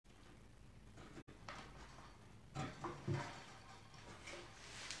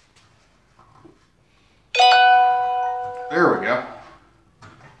There we go. I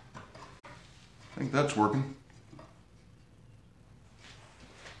think that's working.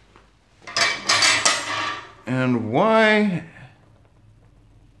 And why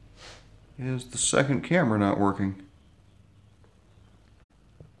is the second camera not working?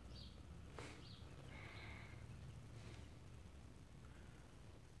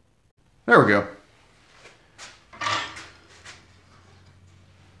 There we go.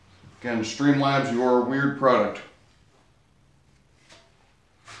 Again, Streamlabs, your weird product.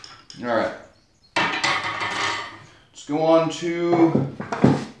 Alright. Let's go on to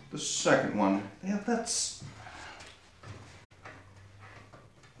the second one. Yeah, that's...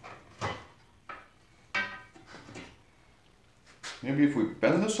 Maybe if we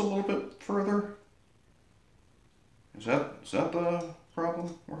bend this a little bit further? Is that the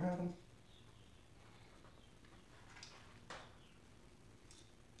problem we're having?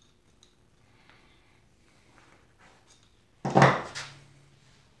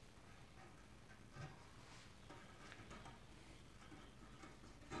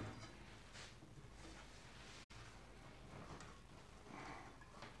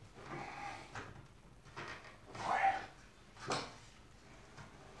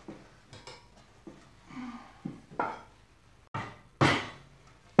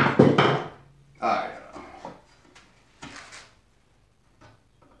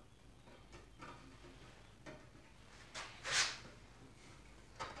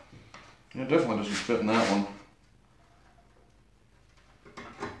 It definitely doesn't fit in that one.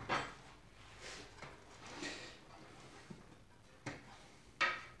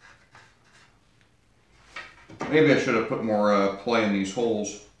 Maybe I should have put more play in these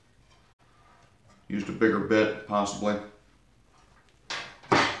holes. Used a bigger bit, possibly.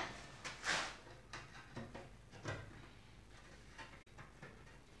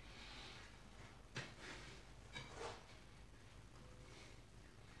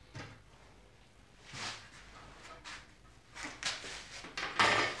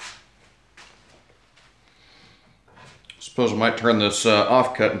 Suppose I might turn this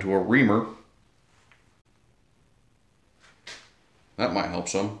offcut into a reamer. That might help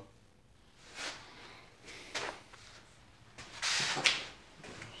some. Let's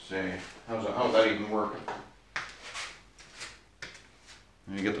see, how's that even work?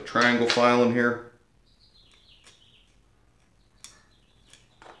 You get the triangle file in here.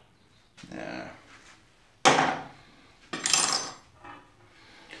 Nah.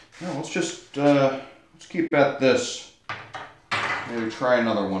 No, let's just let's keep at this. Maybe try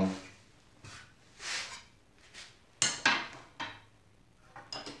another one.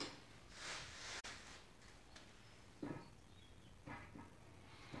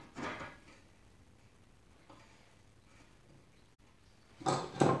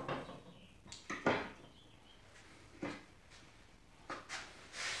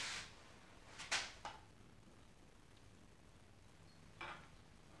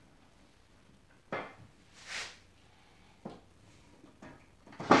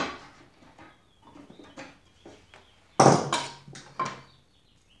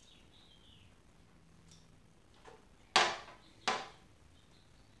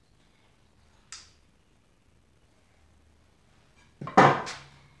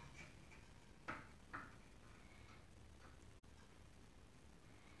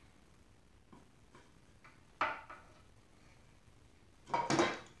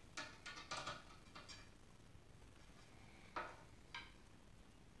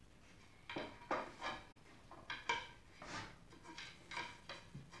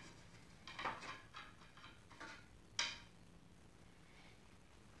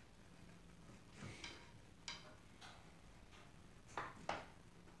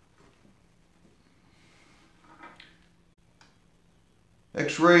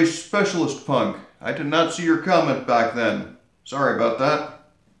 X-ray specialist punk. I did not see your comment back then. Sorry about that.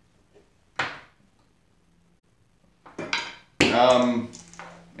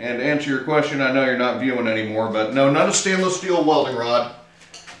 And to answer your question, I know you're not viewing anymore, but no, not a stainless steel welding rod.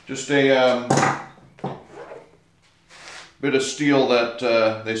 Just a bit of steel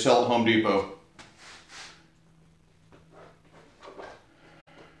that they sell at Home Depot.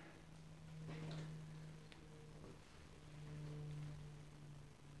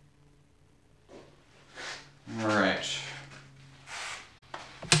 Alright.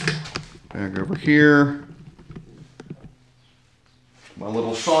 Back over here. My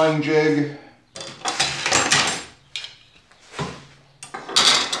little sawing jig.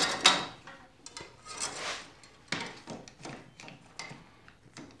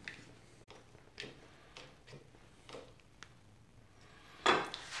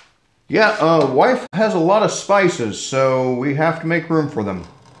 Yeah, wife has a lot of spices, so we have to make room for them.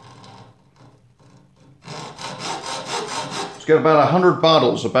 It's got about 100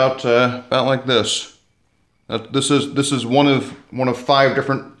 bottles, about like this. This is one of 5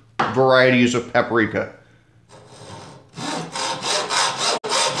 different varieties of paprika.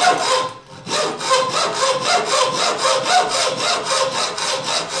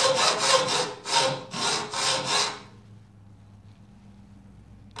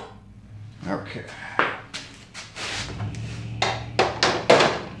 Okay.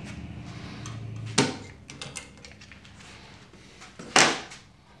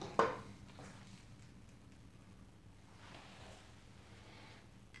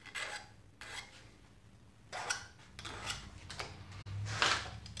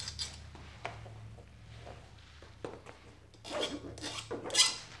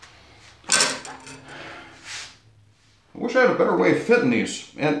 I wish I had a better way of fitting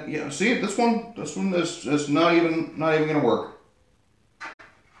these. And yeah, see, this one is not even gonna work.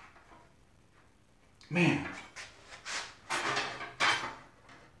 Man.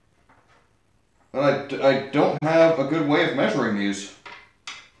 But I don't have a good way of measuring these.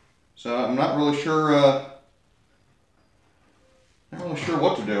 So I'm not really sure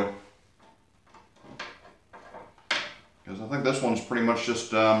what to do. Because I think this one's pretty much just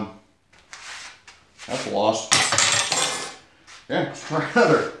that's a loss. Yeah, let's try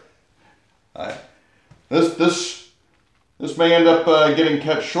another. This may end up getting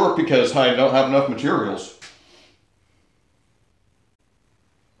cut short because I don't have enough materials.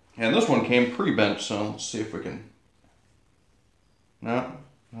 And this one came pre-bent, so let's see if we can. No,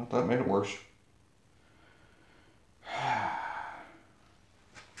 that made it worse.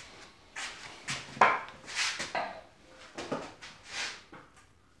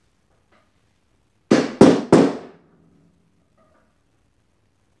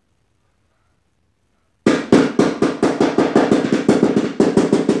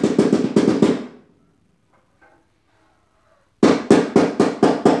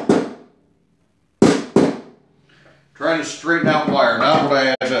 Trying to straighten out wire, not what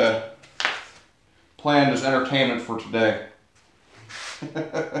I had planned as entertainment for today.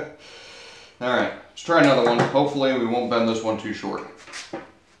 Alright, let's try another one. Hopefully we won't bend this one too short.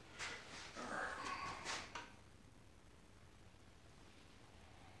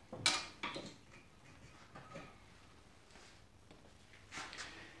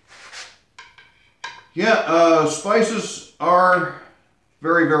 Yeah, spices are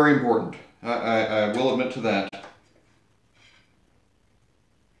very, very important. I will admit to that.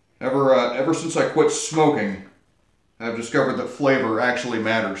 Ever since I quit smoking, I've discovered that flavor actually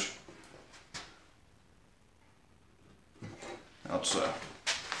matters. Let's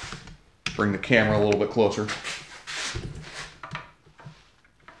bring the camera a little bit closer.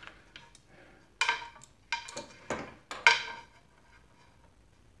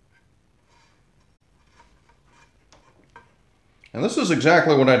 And this is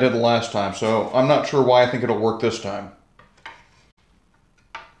exactly what I did the last time, so I'm not sure why I think it'll work this time.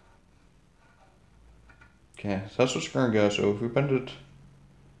 Okay, so that's what's going to go. So if we bend it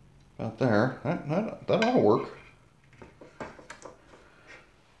about there, that ought to work.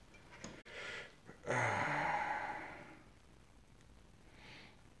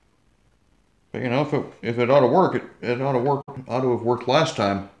 But you know, if it ought to work, it ought to have worked last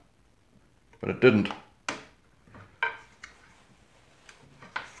time, but it didn't.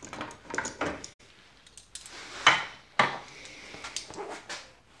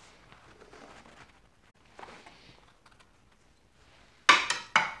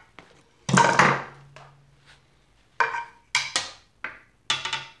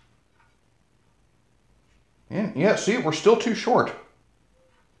 And yeah, see, we're still too short.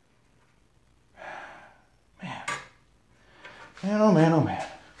 Man. Man, oh man, oh man.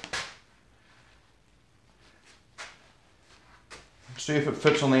 Let's see if it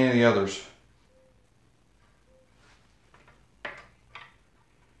fits on any of the others.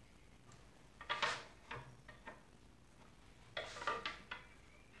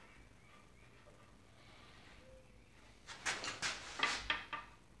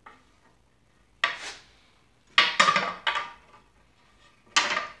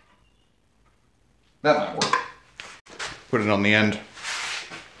 That might work. Put it on the end.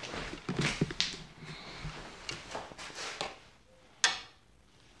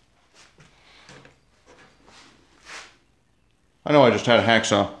 I know I just had a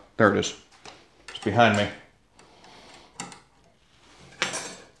hacksaw. There it is. It's behind me.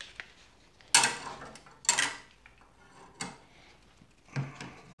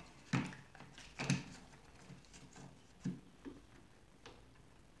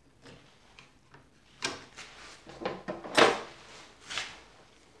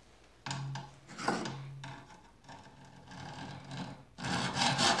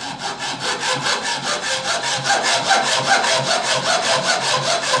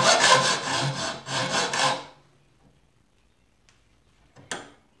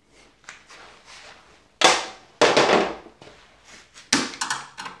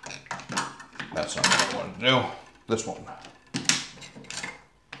 That's not what I wanted to do. This one.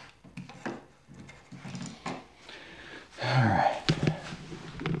 All right.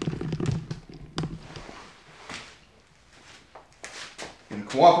 Can you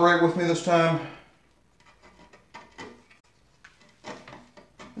cooperate with me this time?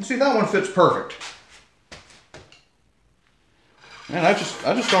 And see, that one fits perfect. Man, I just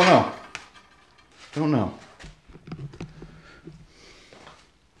don't know. Don't know.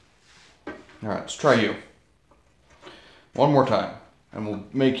 All right, let's try you. One more time. And we'll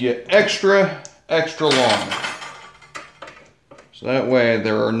make you extra, extra long. So that way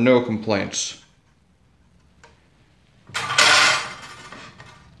there are no complaints.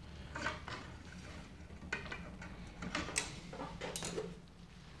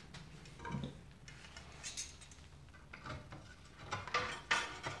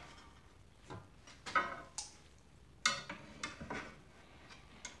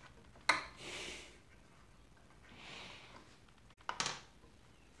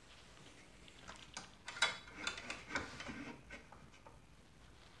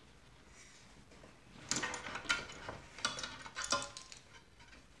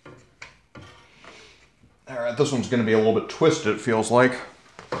 All right, this one's going to be a little bit twisted, it feels like.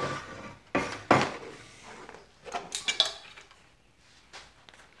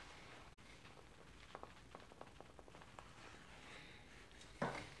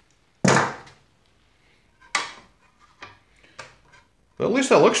 But at least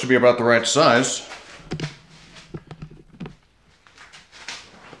that looks to be about the right size.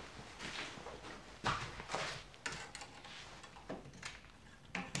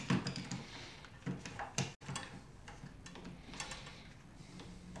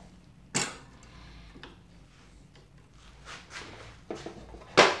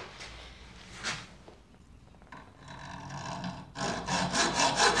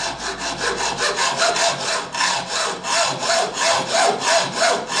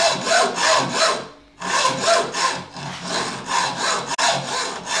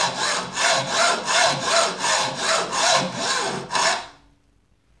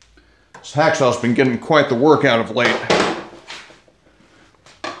 This hacksaw's been getting quite the workout of late.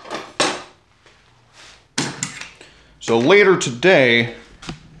 So later today,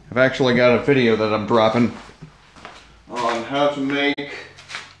 I've actually got a video that I'm dropping on how to make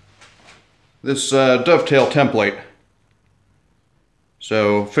this dovetail template.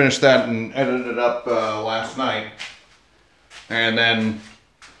 So finished that and edited it up last night. And then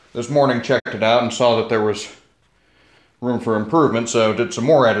this morning checked it out and saw that there was room for improvement, so did some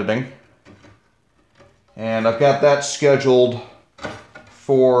more editing. And I've got that scheduled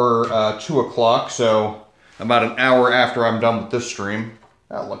for 2 o'clock, so about an hour after I'm done with this stream.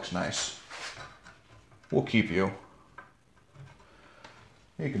 That looks nice. We'll keep you.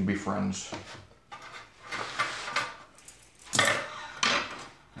 You can be friends.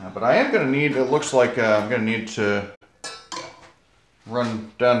 But I am going to need, it looks like I'm going to need to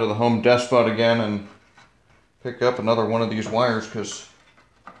run down to the Home Depot again and pick up another one of these wires, because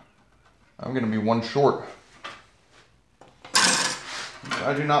I'm going to be one short.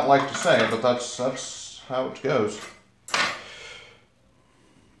 I do not like to say, but that's how it goes.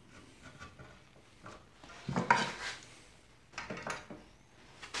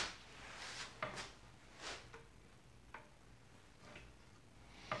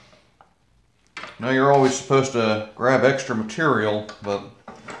 Now you're always supposed to grab extra material, but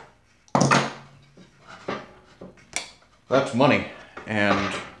that's money,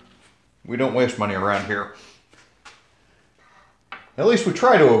 and we don't waste money around here. At least we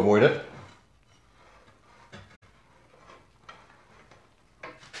try to avoid it.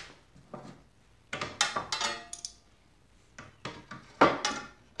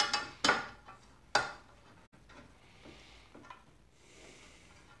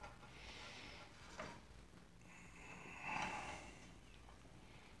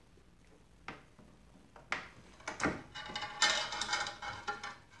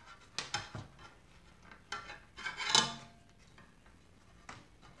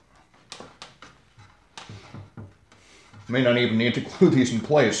 May not even need to glue these in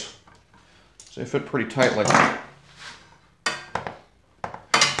place. So they fit pretty tightly.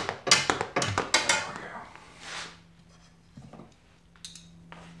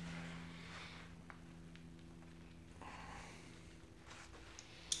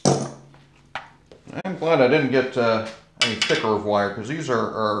 I'm glad I didn't get any thicker of wire, because these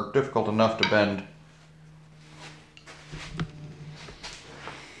are difficult enough to bend.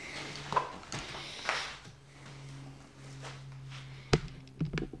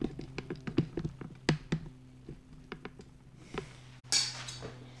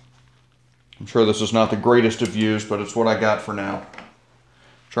 I'm sure this is not the greatest of views, but it's what I got for now.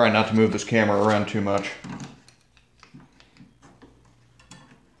 Trying not to move this camera around too much.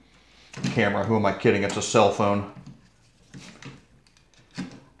 Camera, who am I kidding? It's a cell phone.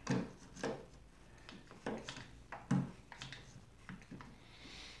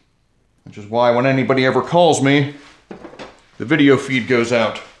 Which is why when anybody ever calls me, the video feed goes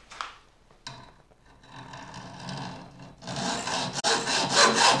out.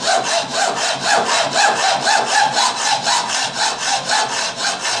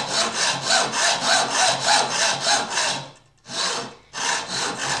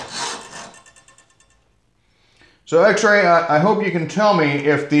 So X-Ray, I hope you can tell me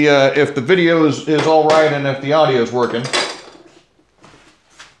if the video is all right and if the audio is working.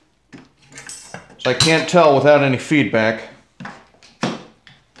 So I can't tell without any feedback.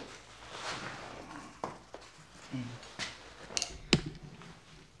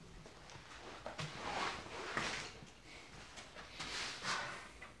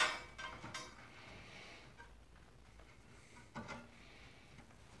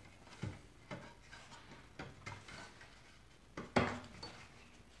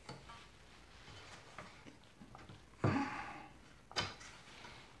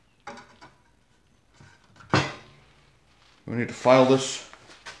 We need to file this.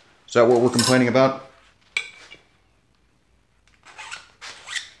 Is that what we're complaining about?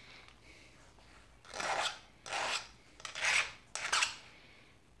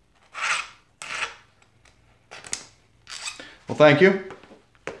 Well, thank you.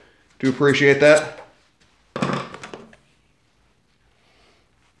 Do appreciate that.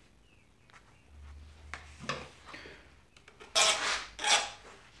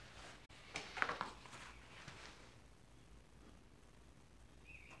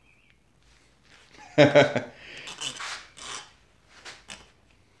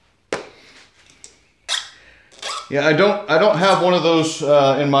 Yeah, I don't have one of those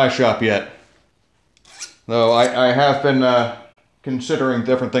in my shop yet. Though I have been considering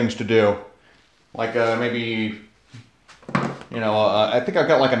different things to do. Like maybe, you know, I think I've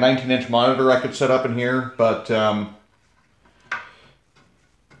got like a 19-inch monitor I could set up in here, but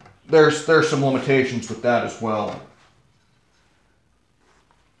there's some limitations with that as well.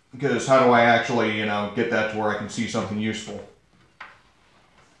 Because how do I actually, you know, get that to where I can see something useful?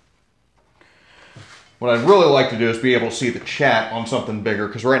 What I'd really like to do is be able to see the chat on something bigger,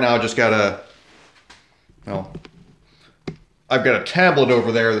 because right now I just got a, well, I've got a tablet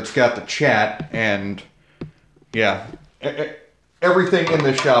over there that's got the chat, and yeah, everything in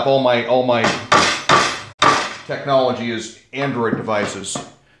this shop, all my technology is Android devices.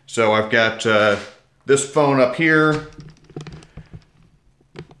 So I've got this phone up here.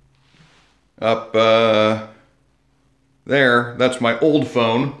 Up there, that's my old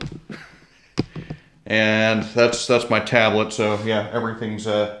phone, and that's my tablet. So yeah, everything's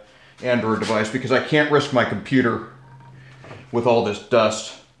a Android device because I can't risk my computer with all this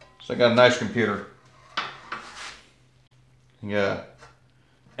dust. So I got a nice computer, yeah,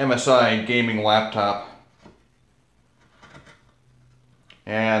 MSI gaming laptop,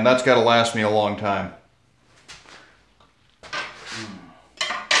 and that's got to last me a long time.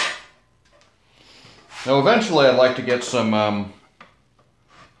 Now, eventually, I'd like to get some,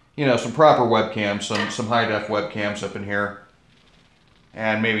 you know, some proper webcams, some high-def webcams up in here,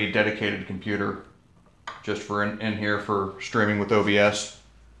 and maybe a dedicated computer just for in here for streaming with OBS.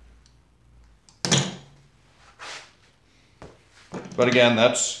 But again,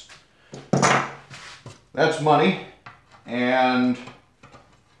 that's money, and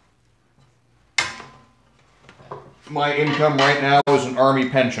my income right now is an Army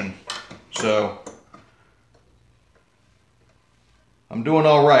pension, so I'm doing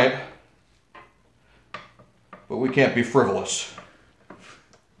all right, but we can't be frivolous.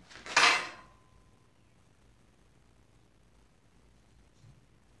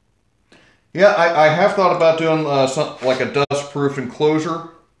 Yeah, I have thought about doing like a dust-proof enclosure.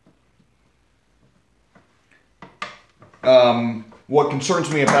 What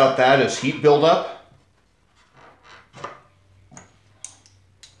concerns me about that is heat buildup.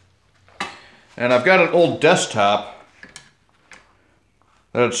 And I've got an old desktop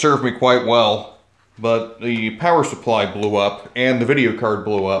that had served me quite well, but the power supply blew up and the video card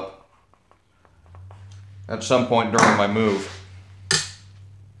blew up at some point during my move.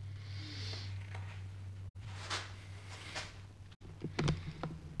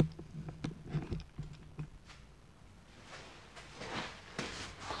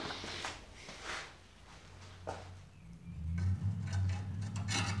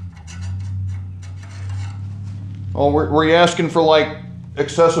 Oh, were you asking for like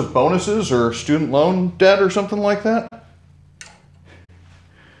excessive bonuses or student loan debt or something like that?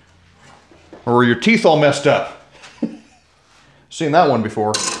 Or were your teeth all messed up? Seen that one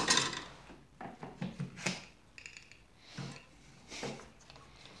before.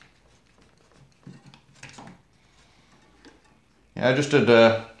 Yeah, I just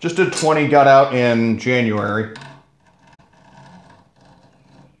did 20, got out in January.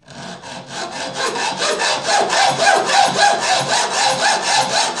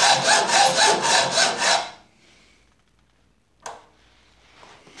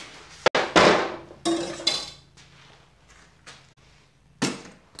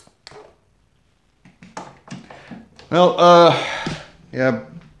 Well, yeah.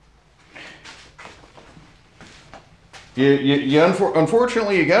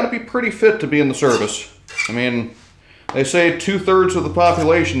 Unfortunately, you got to be pretty fit to be in the service. I mean, they say 2/3 of the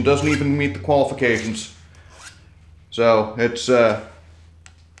population doesn't even meet the qualifications. So it's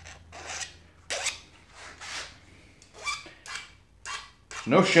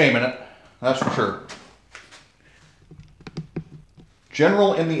no shame in it, that's for sure.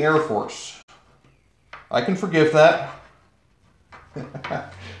 General in the Air Force. I can forgive that.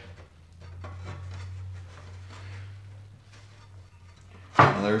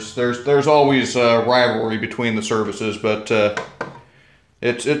 There's always rivalry between the services, but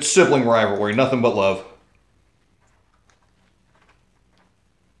it's sibling rivalry, nothing but love.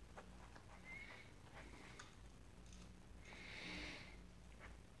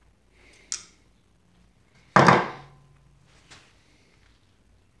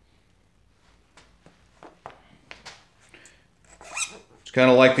 It's kind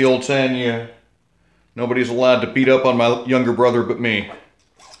of like the old saying, nobody's allowed to beat up on my younger brother but me.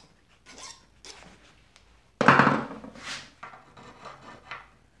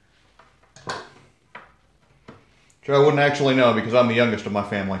 Which I wouldn't actually know because I'm the youngest of my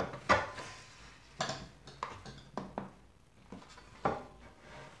family.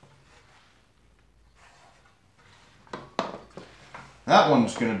 That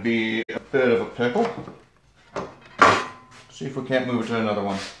one's going to be a bit of a pickle. See if we can't move it to another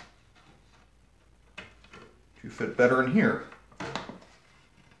one. You fit better in here.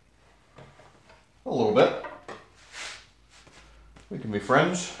 A little bit. We can be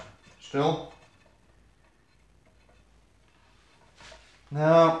friends still.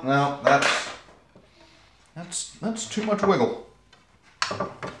 No, that's too much wiggle.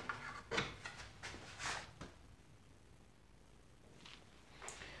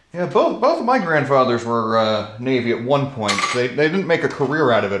 Yeah, both of my grandfathers were Navy at one point. They didn't make a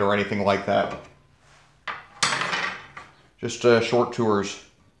career out of it or anything like that. Just short tours.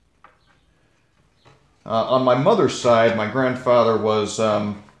 On my mother's side, my grandfather was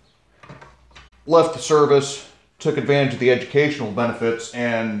left the service, took advantage of the educational benefits,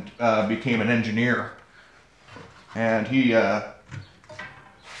 and became an engineer. And he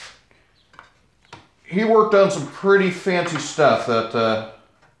worked on some pretty fancy stuff that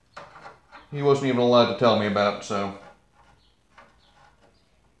he wasn't even allowed to tell me about, so.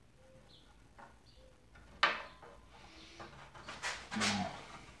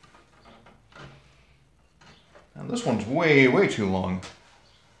 And this one's way too long.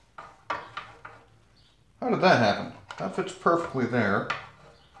 How did that happen? That fits perfectly there.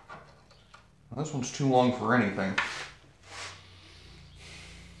 This one's too long for anything.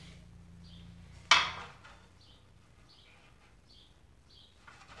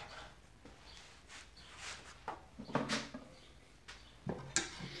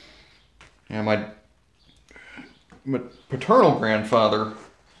 Yeah, my paternal grandfather,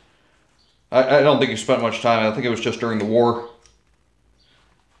 I don't think he spent much time. I think it was just during the war.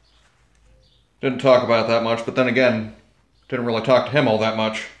 Didn't talk about it that much, but then again, didn't really talk to him all that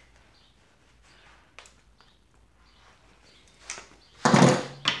much.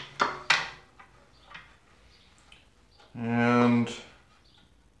 And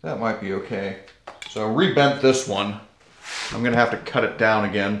that might be okay. So rebent this one. I'm gonna have to cut it down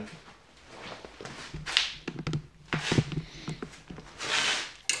again.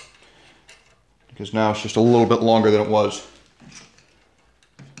 Because now it's just a little bit longer than it was.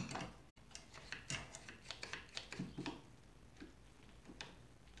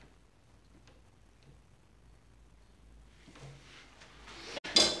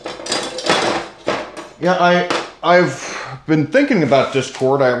 Yeah, I've been thinking about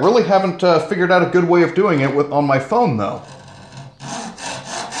Discord. I really haven't figured out a good way of doing it on my phone, though.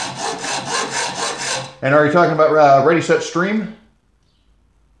 And are you talking about Ready Set Stream?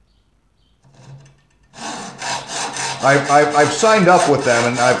 I've signed up with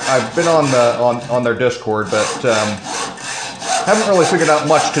them, and I've been on their Discord, but haven't really figured out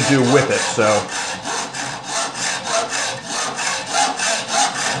much to do with it, so.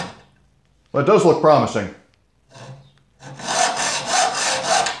 Well, it does look promising.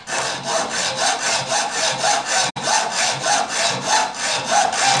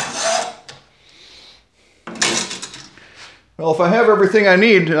 Well, if I have everything I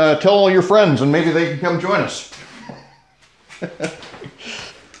need, tell all your friends and maybe they can come join us.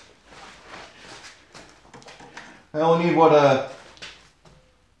 I only need, what,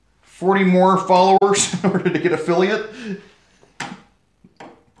 40 more followers in order to get affiliate?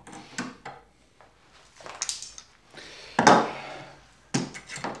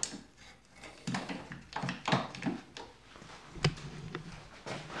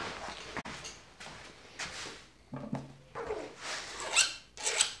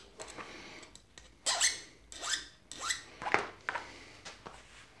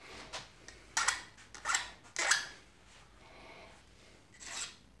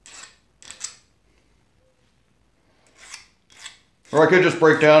 Or I could just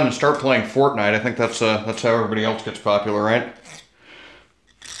break down and start playing Fortnite. I think that's how everybody else gets popular, right?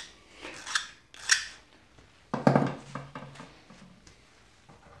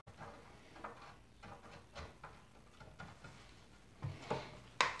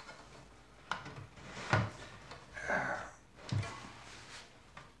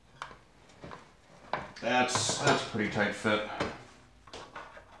 That's a pretty tight fit.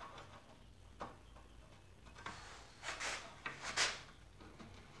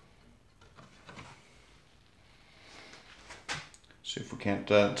 See if we can't,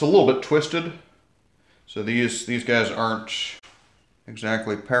 it's a little bit twisted. So these guys aren't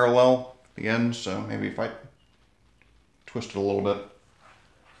exactly parallel at the ends, so maybe if I twist it a little bit.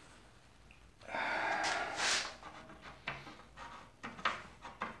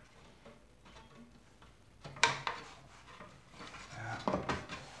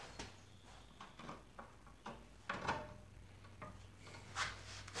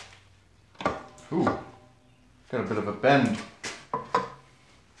 Ooh, got a bit of a bend.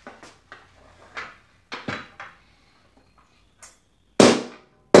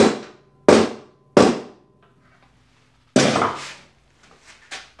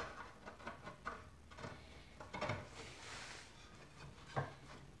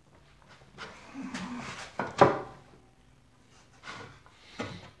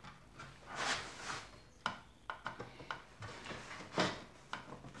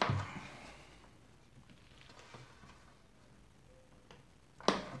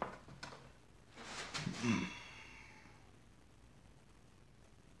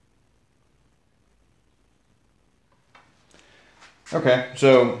 Okay,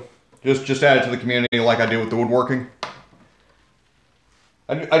 so just add it to the community like I do with the woodworking.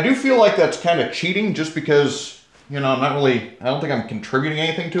 I do feel like that's kind of cheating just because, you know, I don't think I'm contributing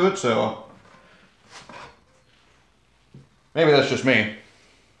anything to it, so maybe that's just me.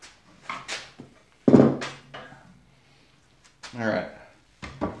 All right,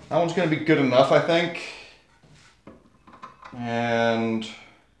 that one's gonna be good enough, I think. And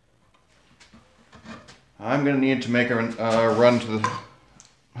I'm gonna need to make a run to the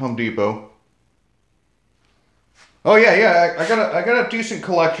Home Depot. Oh yeah, I got a decent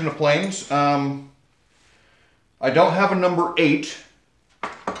collection of planes. I don't have a number 8.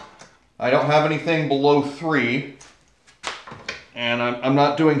 I don't have anything below 3, and I'm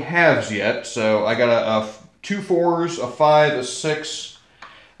not doing halves yet. So I got a 2 4s, a 5, a 6,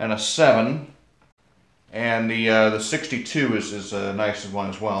 and a 7, and the 62 is a nice one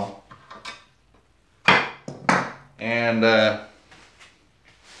as well. And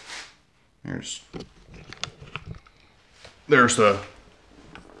there's the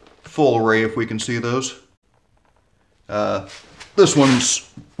full array if we can see those. This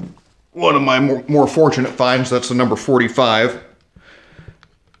one's one of my more fortunate finds. That's the number 45.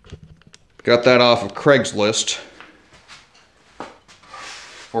 Got that off of Craigslist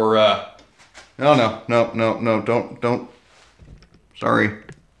for no, don't. Sorry.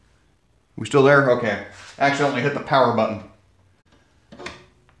 We still there? Okay. Accidentally hit the power button.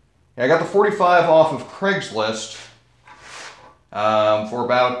 Yeah, I got the 45 off of Craigslist for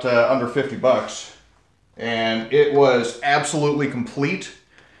about under 50 bucks. And it was absolutely complete.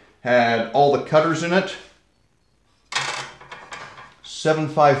 Had all the cutters in it.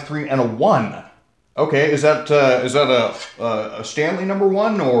 753 and a 1. Okay, is that a Stanley number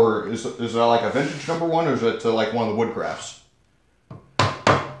 1, or is that like a vintage number 1, or is it like one of the Woodcrafts?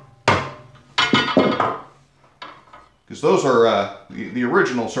 Because those are, the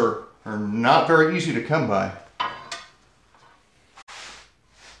originals are not very easy to come by.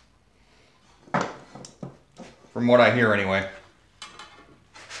 From what I hear anyway.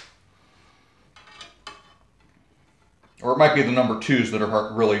 Or it might be the number 2s that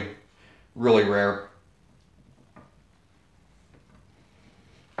are really, really rare.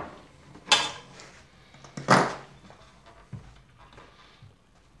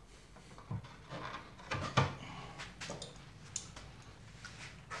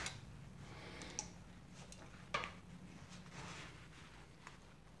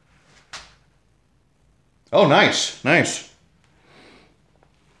 Oh, nice, nice.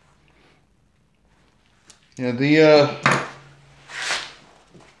 Yeah,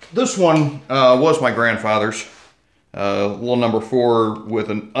 this one was my grandfather's. Little number 4 with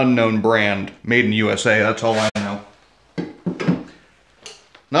an unknown brand, made in USA. That's all I know.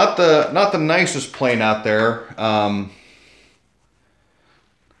 Not the nicest plane out there. I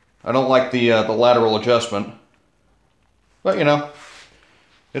don't like the lateral adjustment, but you know,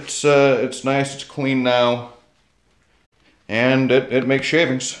 it's nice. It's clean now, and it makes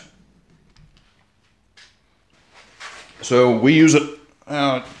shavings. So we use it.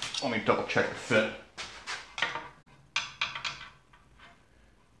 Let me double check the fit.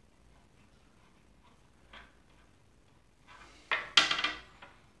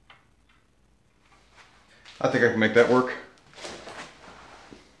 I think I can make that work.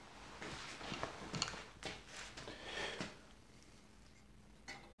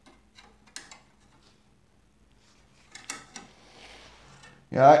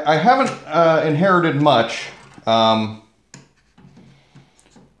 Yeah, I haven't inherited much.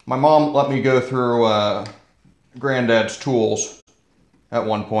 My mom let me go through Granddad's tools at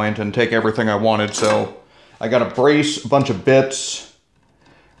one point and take everything I wanted. So I got a brace, a bunch of bits,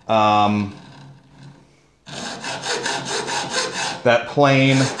 that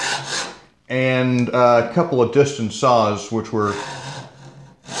plane, and a couple of distance saws, which were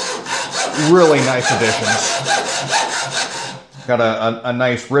really nice additions. Got a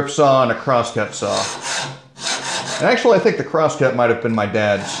nice rip saw and a crosscut saw. And actually, I think the crosscut might have been my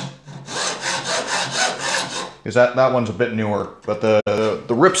dad's, because that one's a bit newer. But the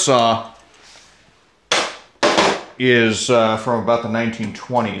rip saw is from about the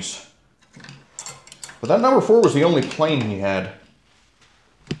 1920s. But that number 4 was the only plane he had.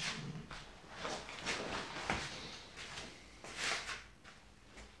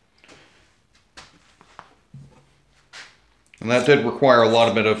 And that did require a lot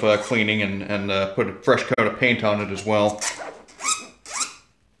of bit of cleaning and put a fresh coat of paint on it as well.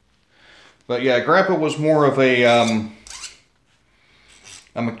 But yeah, Grandpa was more of a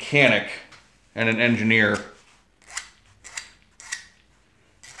mechanic and an engineer.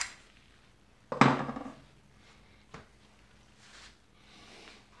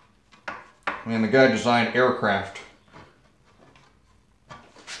 I mean, the guy designed aircraft.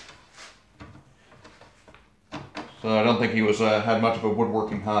 So I don't think he was had much of a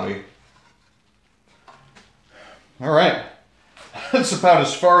woodworking hobby. All right, that's about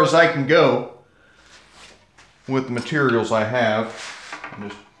as far as I can go with the materials I have.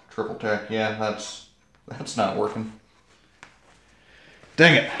 And just triple check. Yeah, that's not working.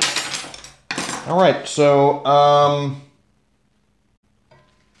 Dang it. All right, so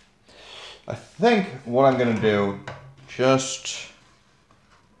I think what I'm gonna do, just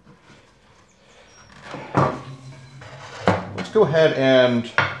let's go ahead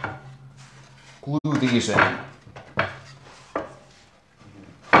and glue these in.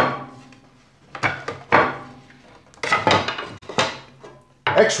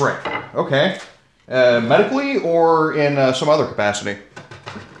 X-ray, okay. Medically or in some other capacity?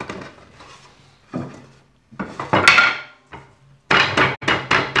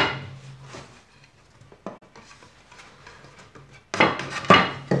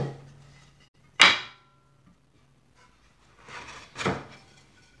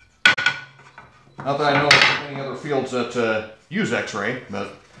 Not that I know of any other fields that use X-ray,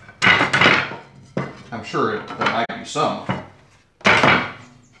 but I'm sure there might be some.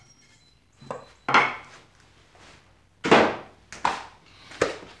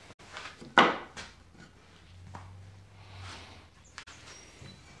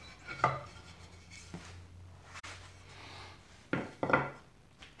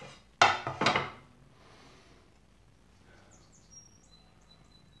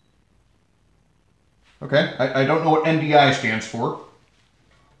 Okay, I don't know what NDI stands for.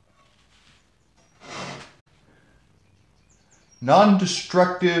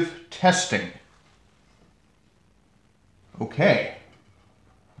 Non-destructive testing. Okay.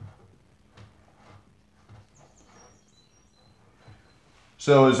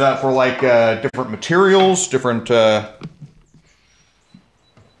 So is that for like different materials, different,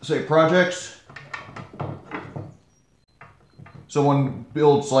 say, projects? someone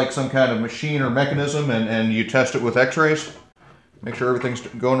builds like some kind of machine or mechanism and you test it with x-rays, make sure everything's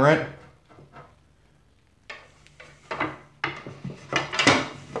going right.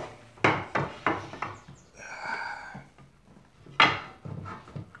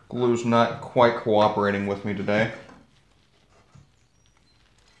 Glue's not quite cooperating with me today.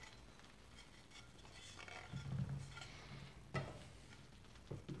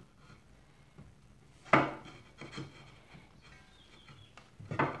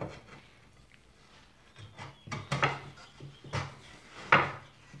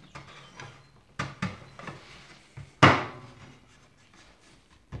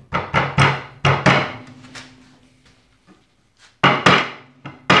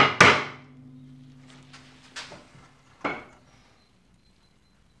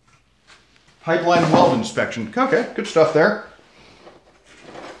 Pipeline weld inspection. Okay, good stuff there.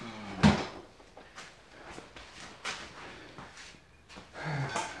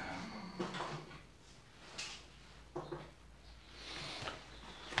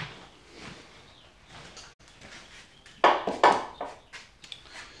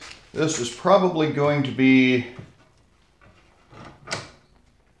 This is probably going to be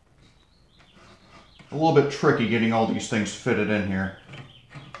a little bit tricky getting all these things fitted in here.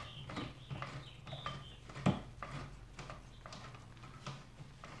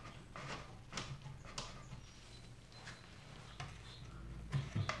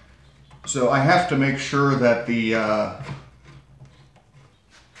 So I have to make sure that the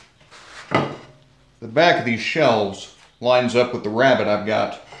back of these shelves lines up with the rabbet I've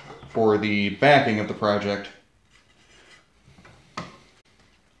got for the backing of the project.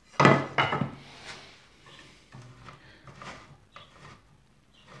 I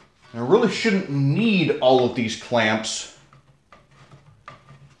really shouldn't need all of these clamps,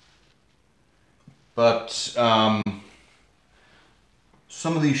 but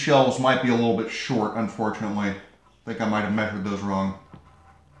some of these shelves might be a little bit short, unfortunately. I think I might have measured those wrong.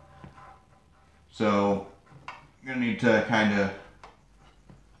 So I'm going to need to kind of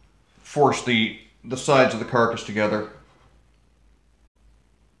force the sides of the carcass together.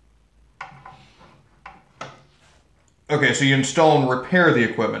 Okay, so you install and repair the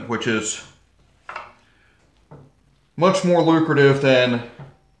equipment, which is much more lucrative than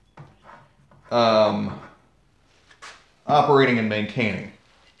operating and maintaining.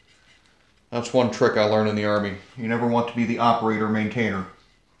 That's one trick I learned in the Army. You never want to be the operator maintainer.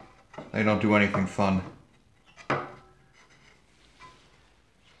 They don't do anything fun.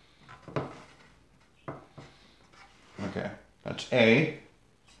 Okay, that's A.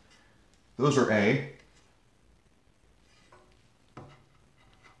 Those are A.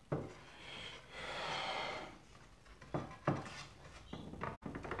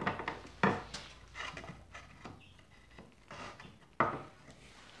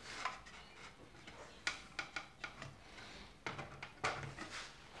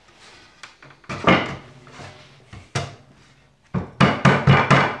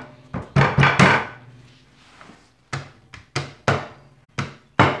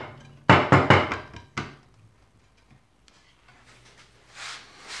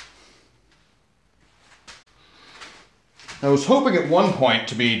 I was hoping at one point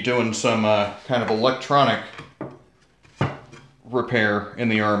to be doing some kind of electronic repair in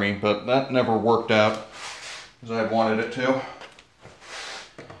the Army, but that never worked out as I wanted it to.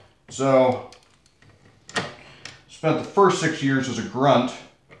 So, spent the first 6 years as a grunt,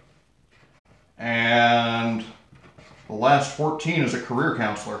 and the last 14 as a career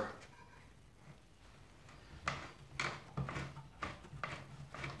counselor.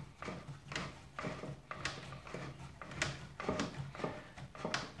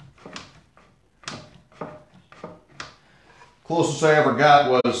 Closest I ever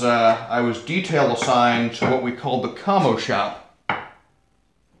got was I was detail assigned to what we called the commo shop.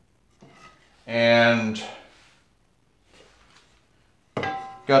 And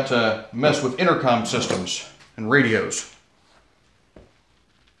got to mess with intercom systems and radios.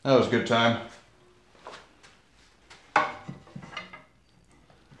 That was a good time.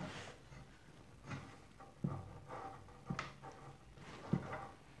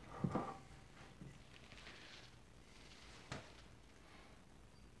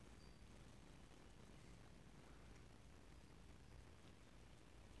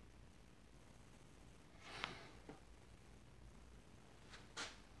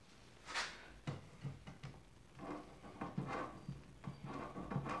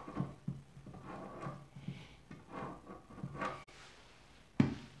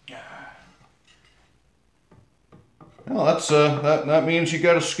 Well, that means you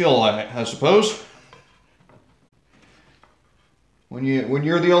got a skill, I suppose. when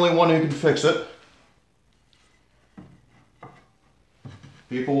you're the only one who can fix it,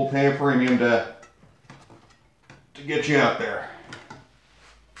 people will pay a premium to get you out there.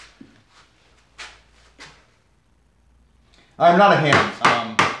 I'm not a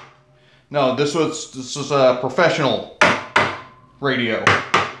ham. No, this is a professional radio.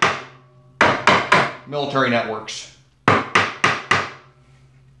 Military networks.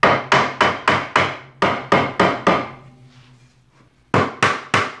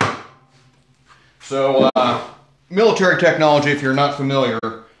 So, military technology, if you're not familiar,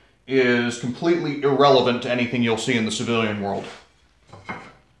 is completely irrelevant to anything you'll see in the civilian world.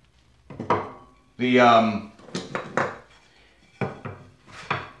 Even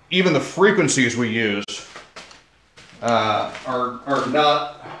the frequencies we use are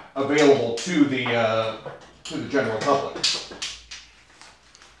not available to the general public.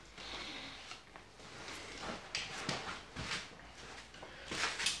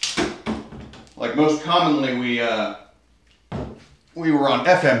 Like most commonly, we were on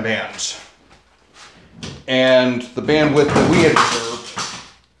FM bands, and the bandwidth that we had observed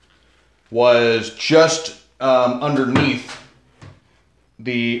was just underneath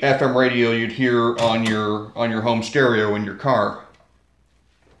the FM radio you'd hear on your home stereo in your car.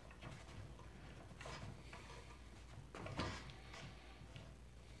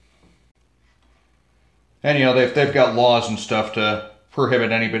 And you know, they've got laws and stuff to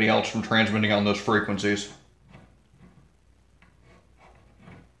prohibit anybody else from transmitting on those frequencies.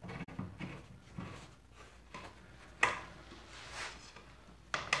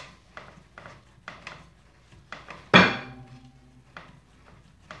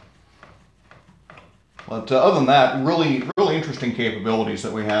 But other than that, really interesting capabilities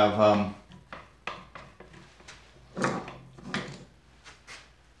that we have.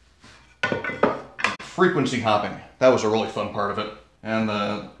 Frequency hopping. That was a really fun part of it. And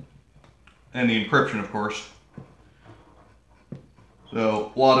the encryption, of course.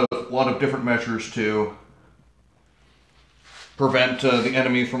 So a lot of different measures to prevent the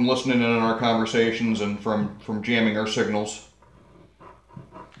enemy from listening in on our conversations and from jamming our signals.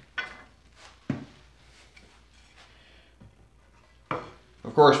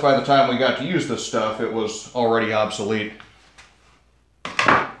 Of course, by the time we got to use this stuff, it was already obsolete.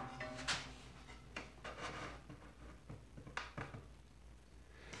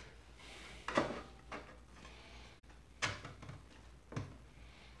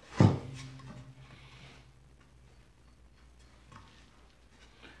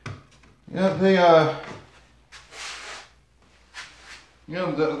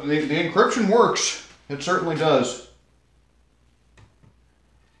 Yeah, the encryption works. It certainly does.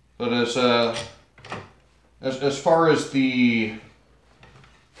 But as far as the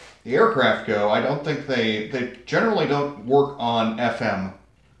aircraft go, I don't think they generally don't work on FM,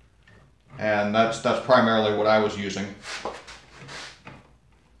 and that's primarily what I was using.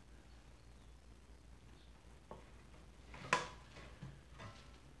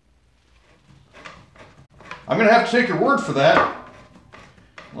 I'm gonna have to take your word for that,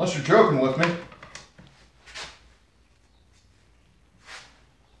 unless you're joking with me.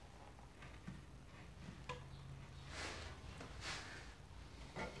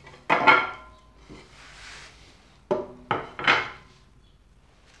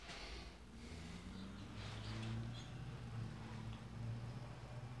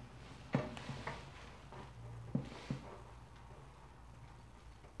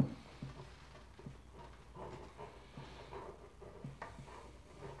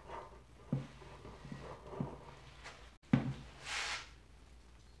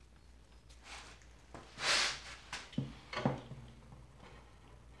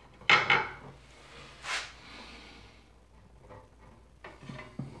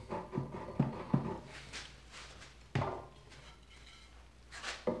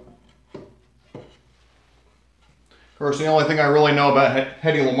 Of course, the only thing I really know about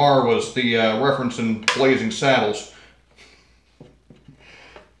Hedy Lamarr was the reference in Blazing Saddles.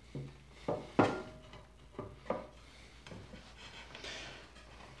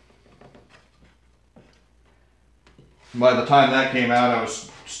 By the time that came out, I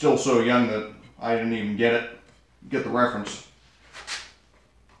was still so young that I didn't even get the reference.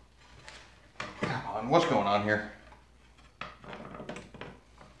 Come on, what's going on here?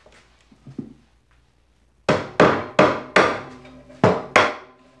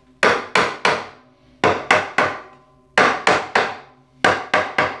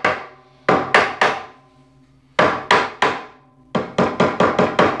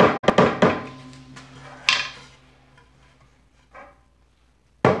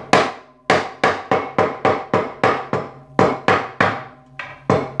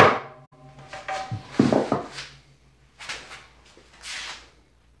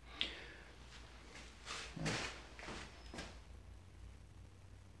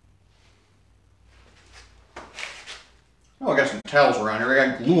 towels around here. I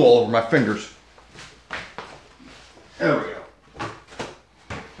got glue all over my fingers. There we go.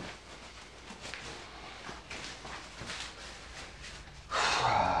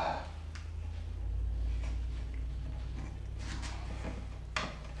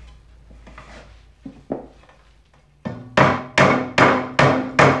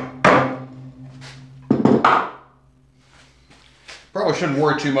 Probably shouldn't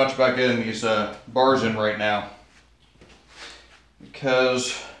worry too much about getting these bars in right now,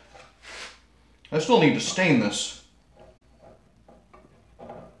 because I still need to stain this.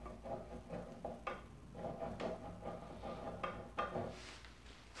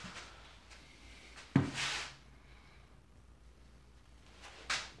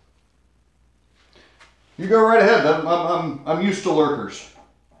 You go right ahead. I'm used to lurkers.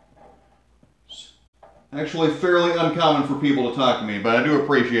 Actually fairly uncommon for people to talk to me, but I do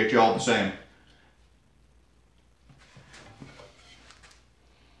appreciate you all the same.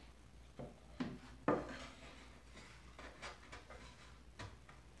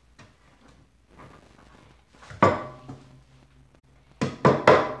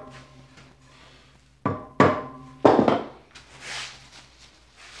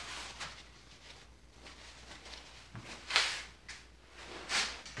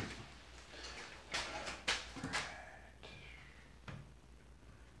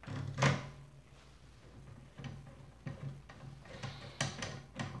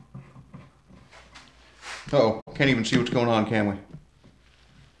 Uh-oh, can't even see what's going on, can we?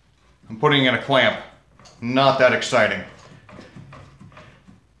 I'm putting in a clamp. Not that exciting.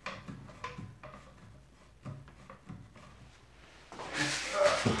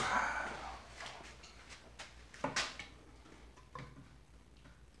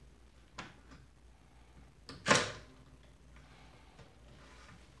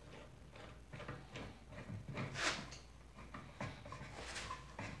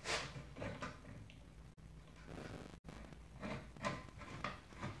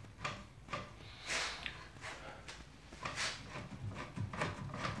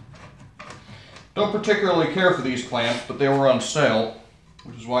 Don't particularly care for these clamps, but they were on sale,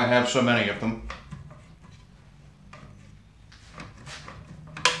 which is why I have so many of them.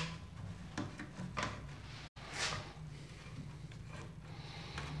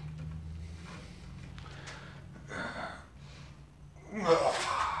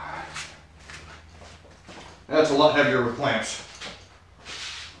 That's a lot heavier with clamps.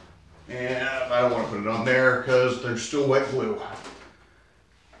 And I don't want to put it on there because there's still wet glue.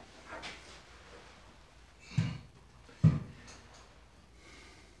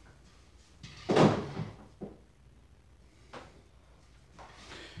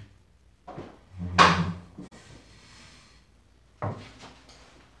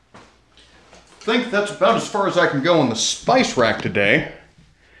 I think that's about as far as I can go on the spice rack today.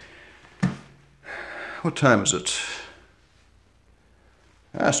 What time is it?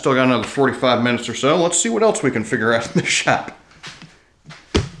 I still got another 45 minutes or so. Let's see what else we can figure out in the shop.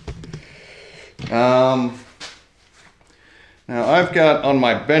 Now I've got on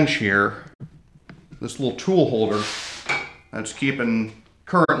my bench here this little tool holder that's keeping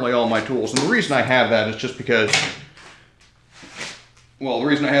currently all my tools. And the reason I have that is just because, well, the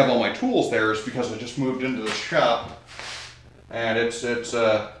reason I have all my tools there is because I just moved into the shop and it's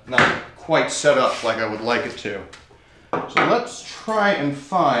not quite set up like I would like it to. So let's try and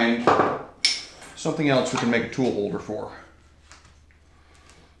find something else we can make a tool holder for.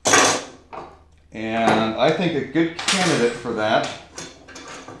 And I think a good candidate for that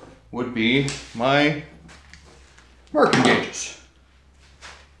would be my marking gauges.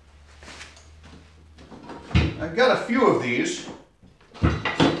 I've got a few of these.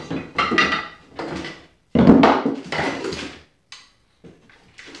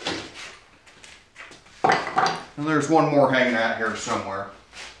 And there's one more hanging out here somewhere.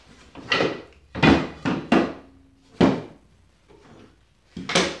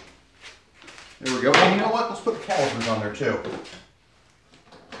 There we go. Well, you know what? Let's put the calipers on there too.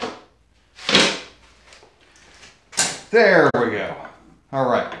 There we go. All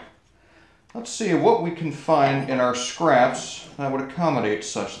right. Let's see what we can find in our scraps that would accommodate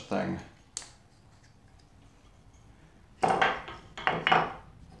such a thing.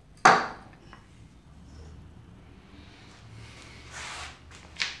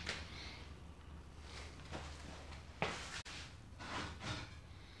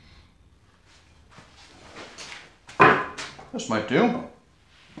 This might do.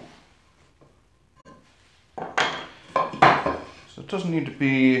 So it doesn't need to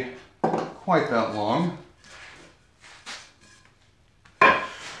be quite that long.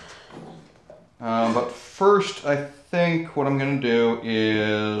 But first, I think what I'm going to do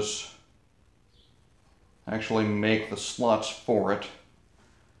is actually make the slots for it.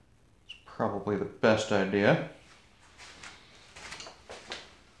 It's probably the best idea.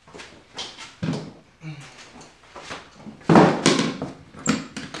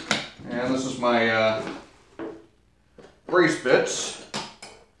 And this is my brace bits.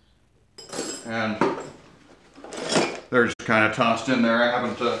 And they're just kind of tossed in there. I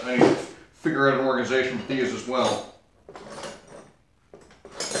need to figure out an organization with these as well.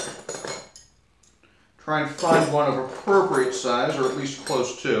 Try and find one of appropriate size, or at least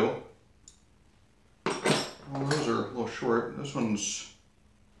close to. Well, those are a little short. This one's,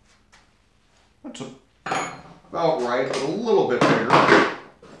 that's about right, but a little bit bigger.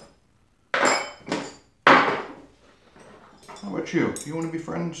 How about you? Do you want to be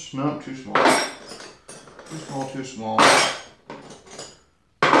friends? No, too small. Too small, too small.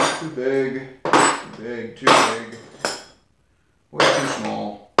 Too big, too big, too big. Way too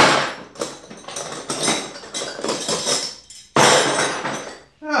small.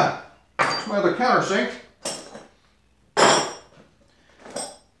 Ah, it's my other countersink.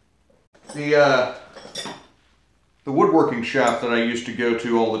 The woodworking shop that I used to go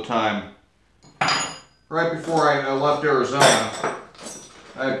to all the time, right before I left Arizona,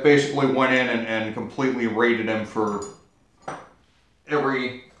 I basically went in and completely rated him for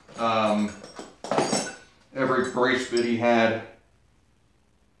every brace bit he had.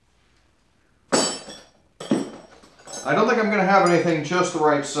 I don't think I'm going to have anything just the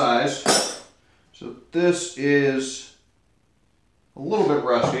right size. So this is a little bit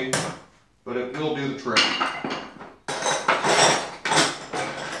rusty, but it will do the trick.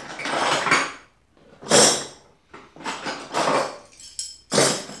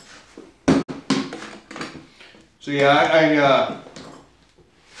 So yeah, I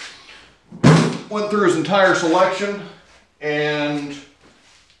went through his entire selection, and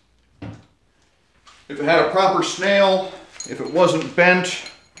if it had a proper snail, if it wasn't bent,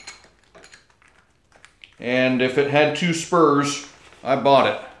 and if it had 2 spurs, I bought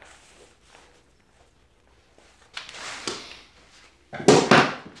it.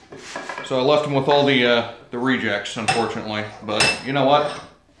 So I left him with all the rejects, unfortunately, but you know what?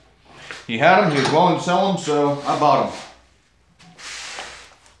 He had them, he was willing to sell them, so I bought them.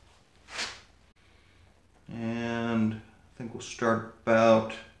 And I think we'll start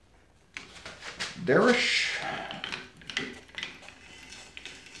about there-ish.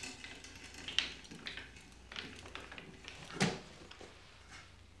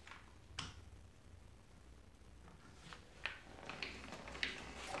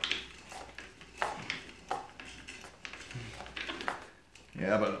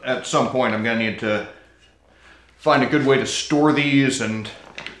 Yeah, but at some point I'm going to need to find a good way to store these and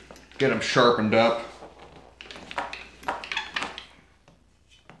get them sharpened up.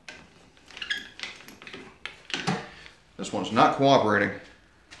 This one's not cooperating.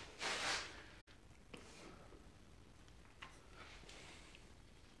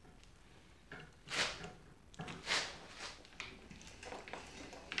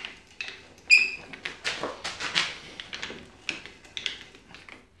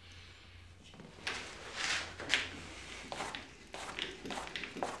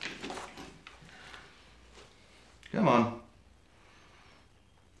 Come on.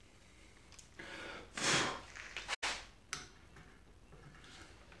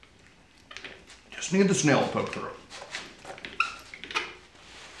 Just need the snail to poke through.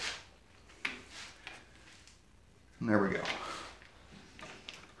 And there we go.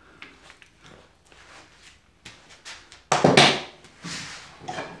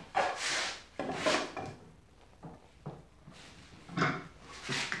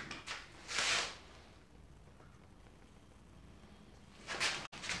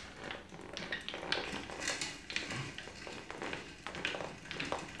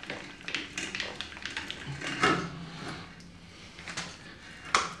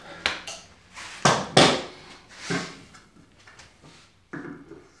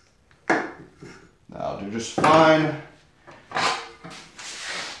 That'll do just fine.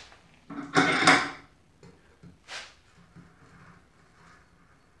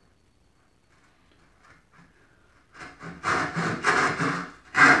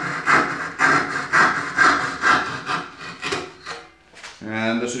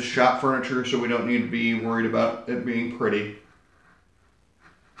 And this is shop furniture, so we don't need to be worried about it being pretty.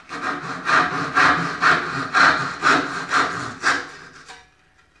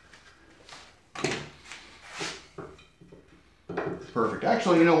 Perfect.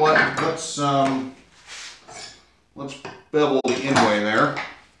 Actually, you know what? Let's bevel the inlay there.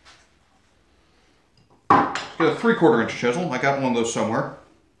 get a 3/4 inch chisel. I got one of those somewhere.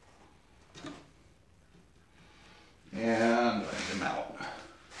 And I get them out.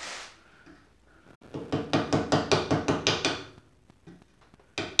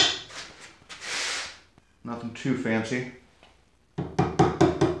 Nothing too fancy.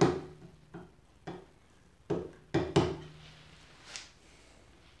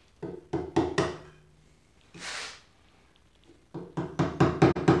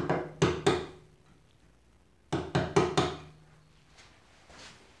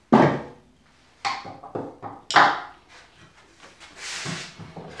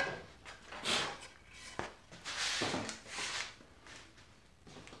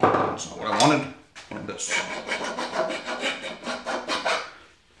 That's not what I wanted. I wanted this.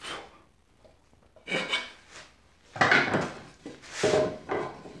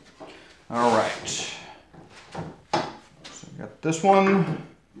 All right. So I got this one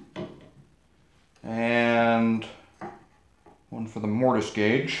and one for the mortise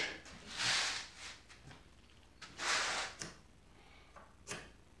gauge.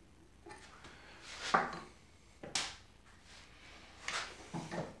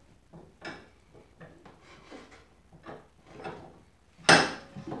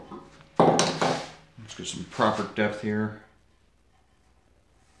 Let's get some proper depth here.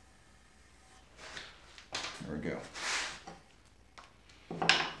 There we go.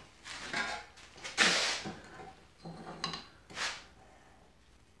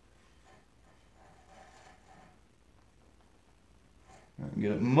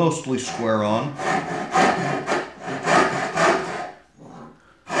 Get it mostly square on.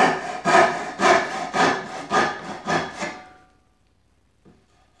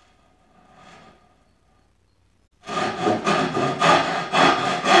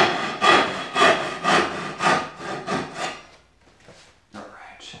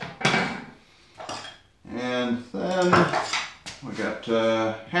 And then we got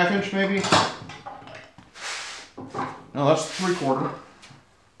 1/2 inch maybe. No, that's 3/4.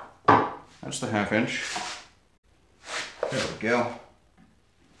 That's the 1/2 inch. There we go.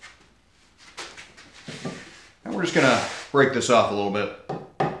 And we're just gonna break this off a little bit.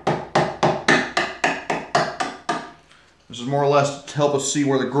 This is more or less to help us see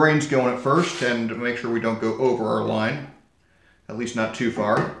where the grain's going at first and to make sure we don't go over our line. At least not too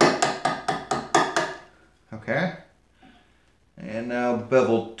far. Okay. And now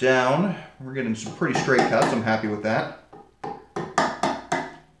bevel down. We're getting some pretty straight cuts. I'm happy with that.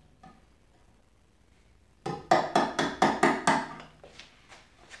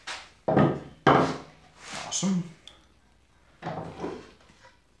 Awesome.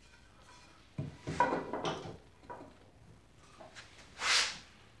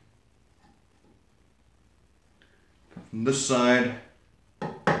 From this side.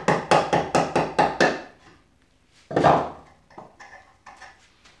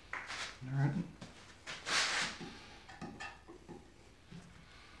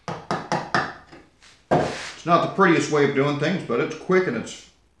 It's not the prettiest way of doing things, but it's quick and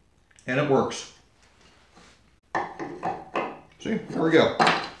it works. See, there we go.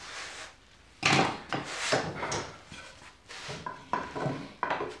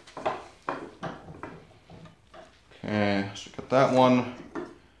 Okay, so got that one.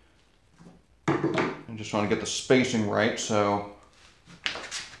 I just want to get the spacing right, so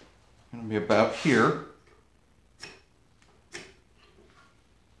I'm going to be about here.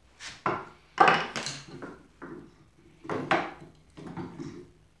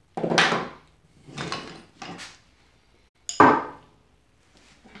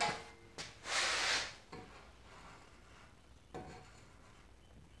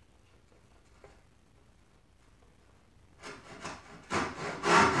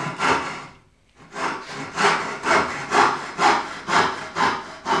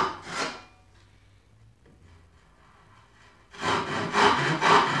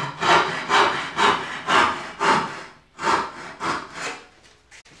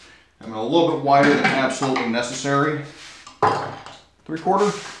 I'm a little bit wider than absolutely necessary.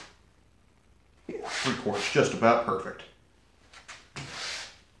 3/4? Yeah, 3/4, just about perfect.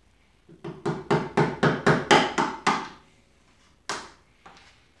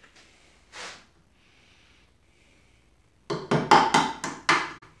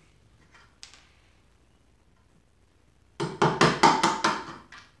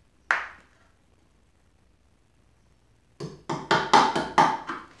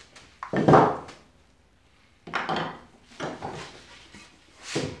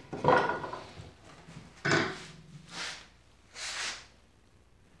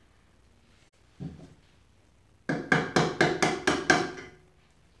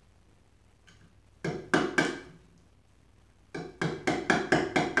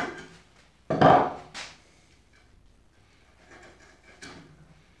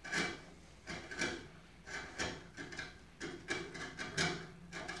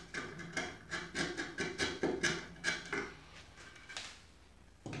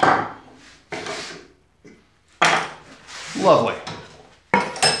 Lovely.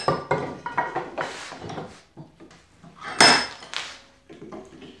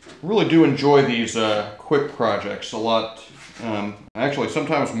 Really do enjoy these quick projects a lot. Actually,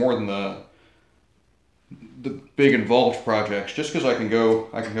 sometimes more than the big involved projects, just because I can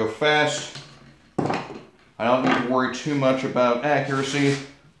go fast. I don't need to worry too much about accuracy.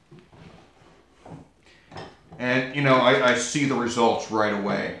 And, you know, I see the results right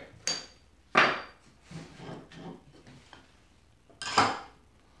away.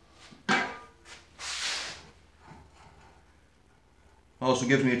 Also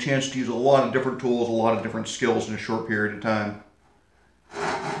gives me a chance to use a lot of different tools, a lot of different skills in a short period of time.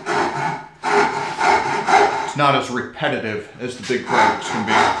 It's not as repetitive as the big projects can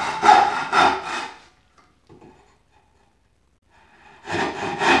be.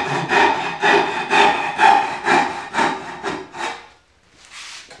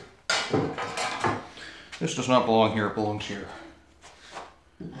 This does not belong here, it belongs here.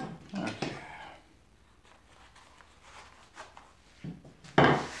 Okay.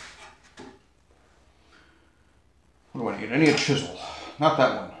 What do I need? I need a chisel. Not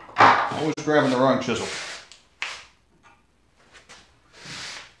that one. Always grabbing the wrong chisel.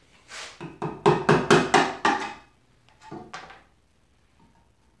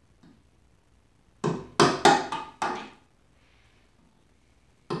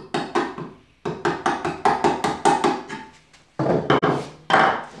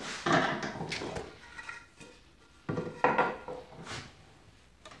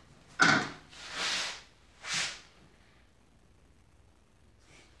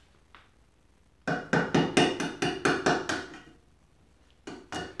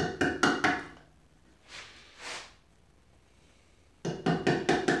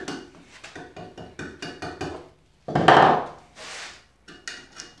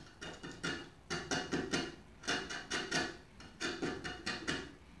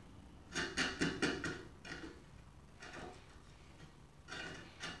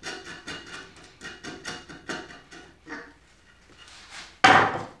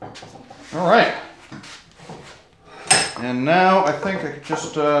 All right, and now I think I could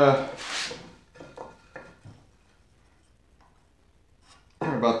just right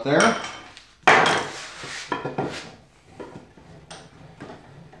about there.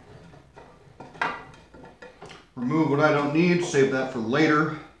 Remove what I don't need, save that for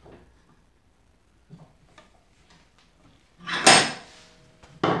later.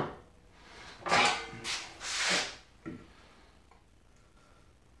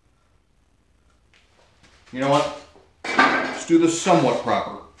 You know what? Let's do this somewhat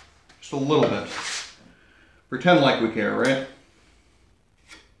proper. Just a little bit. Pretend like we care, right?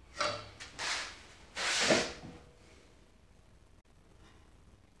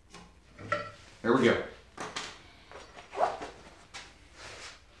 There we go.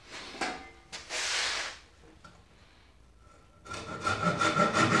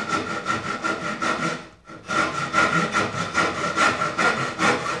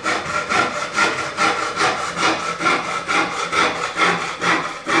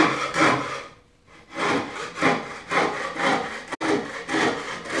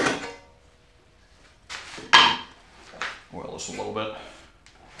 Oil this a little bit.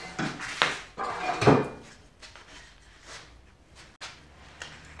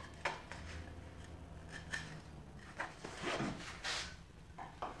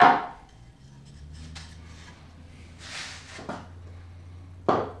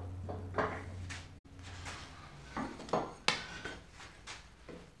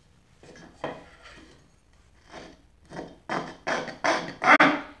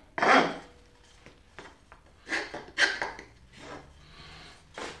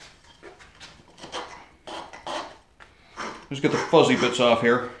 Just get the fuzzy bits off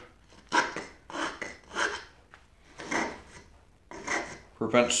here.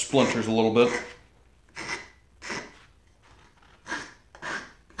 Prevent splinters a little bit.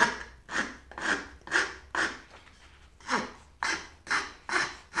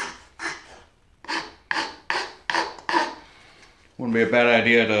 Wouldn't be a bad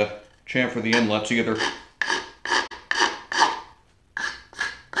idea to chamfer the inlets either.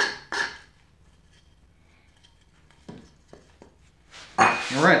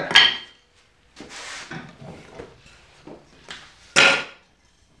 All right.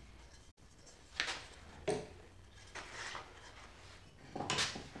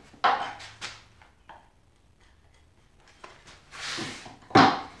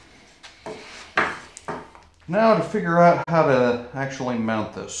 Now to figure out how to actually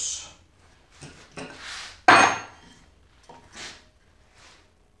mount this.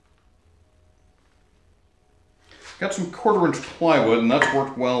 Got some 1/4 inch plywood, and that's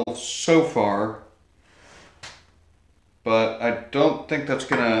worked well so far. But I don't think that's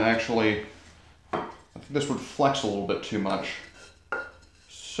gonna actually, I think this would flex a little bit too much.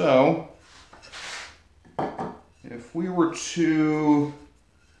 So, if we were to,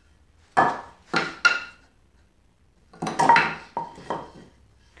 okay,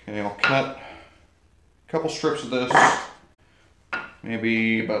 I'll cut a couple strips of this,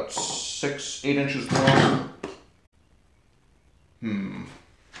 maybe about 6, 8 inches long.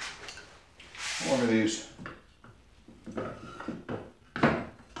 How long are these?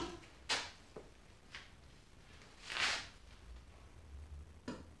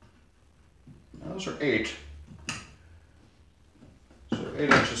 Those are 8. So 8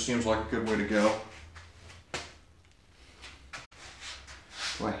 inches seems like a good way to go.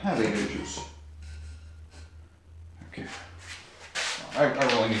 Do I have 8 inches? Okay. I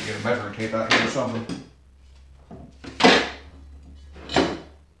really need to get a measuring tape out here or something.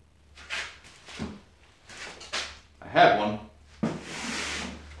 I had one.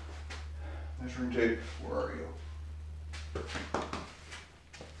 Measuring tape, where are you?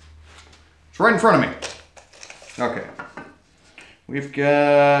 It's right in front of me. Okay. We've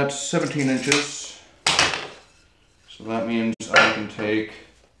got 17 inches. So that means I can take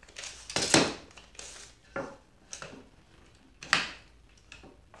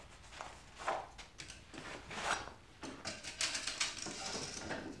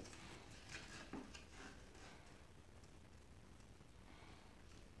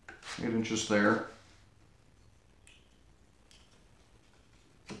inches there.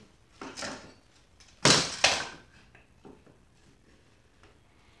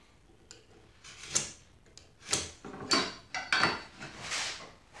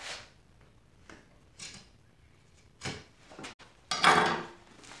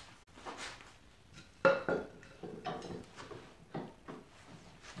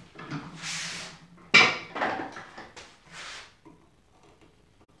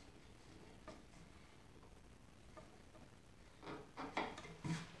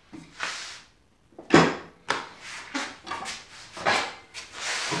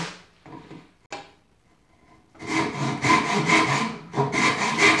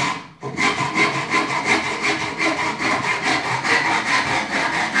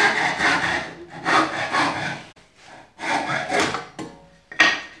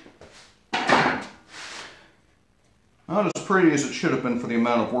 Not as pretty as it should have been for the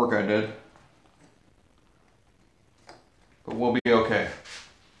amount of work I did, but we'll be okay.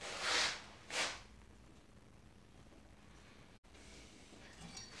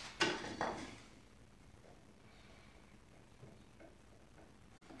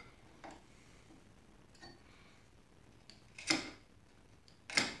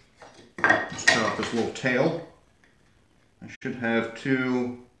 Let's cut off this little tail. I should have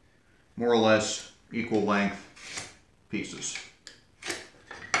 2 more or less equal length pieces.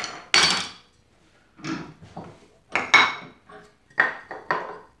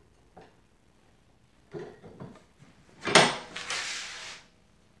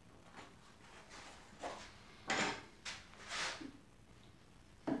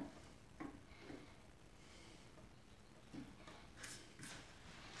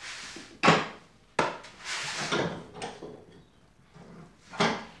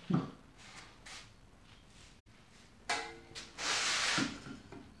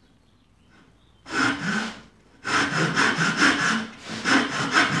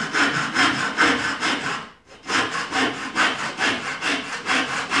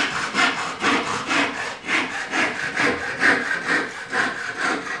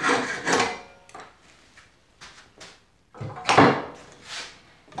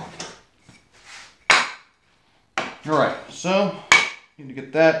 Alright, so need to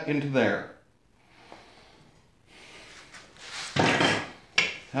get that into there.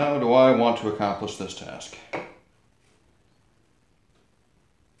 How do I want to accomplish this task?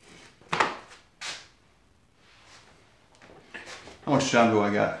 How much time do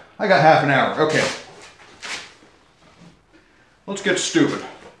I got? I got half an hour. Okay. Let's get stupid.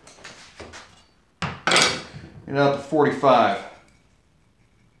 Get out to 45.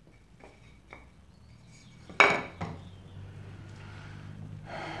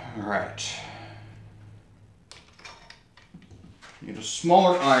 Alright. Need a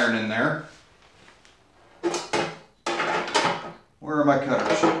smaller iron in there. Where are my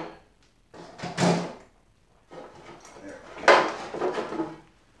cutters? There we go.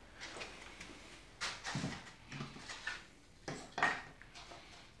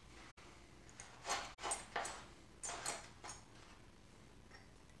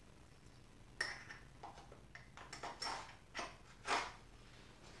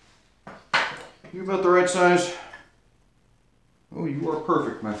 You about the right size? Oh, you are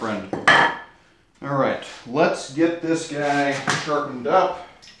perfect, my friend. All right, let's get this guy sharpened up.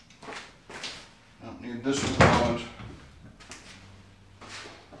 I don't need this for the moment.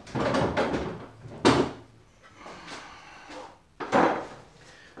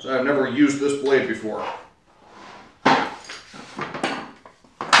 So I've never used this blade before.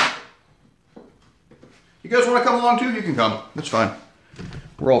 You guys want to come along too? You can come. It's fine.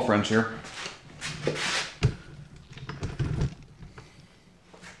 We're all friends here.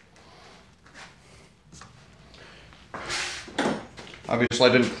 Obviously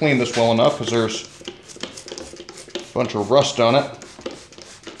I didn't clean this well enough because there's a bunch of rust on it.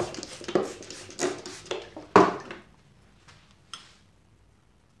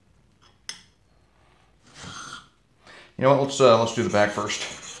 You know what, let's do the back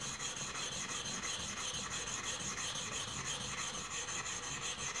first.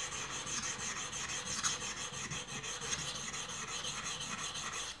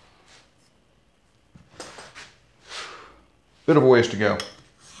 Bit of a ways to go.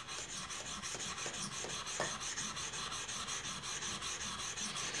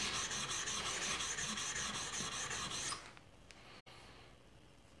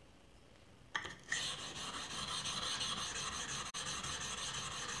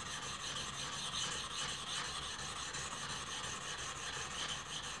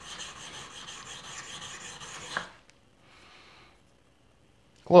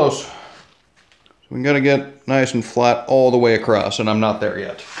 Close. So we gotta get nice and flat all the way across, and I'm not there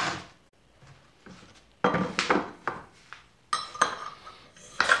yet.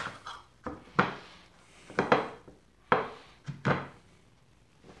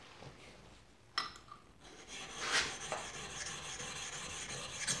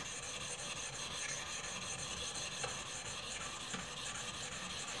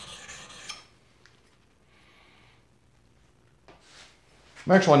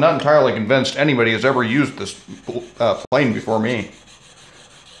 I'm actually not entirely convinced anybody has ever used this plane before me.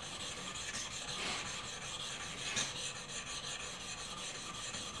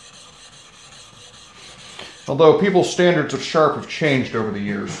 Although people's standards of sharp have changed over the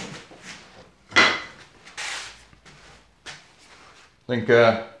years. I think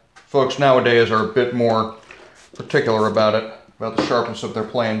folks nowadays are a bit more particular about it, about the sharpness of their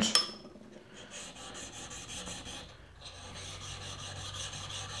planes.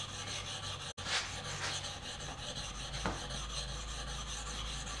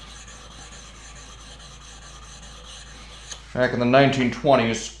 Back in the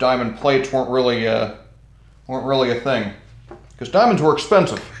 1920s, diamond plates weren't really a thing, because diamonds were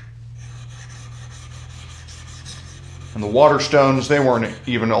expensive, and the water stones, they weren't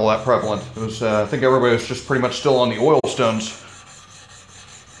even all that prevalent. It was, I think everybody was just pretty much still on the oil stones.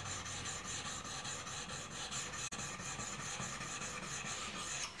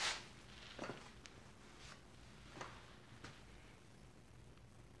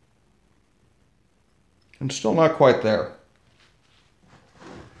 And still not quite there.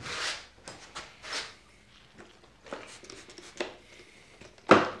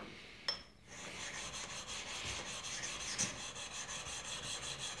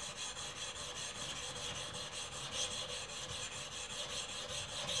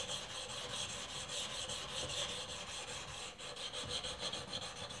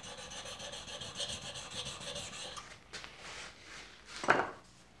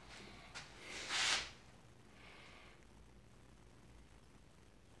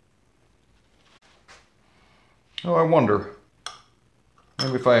 Oh, I wonder,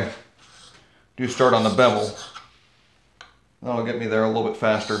 maybe if I do start on the bevel, that'll get me there a little bit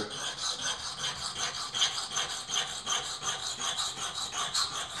faster.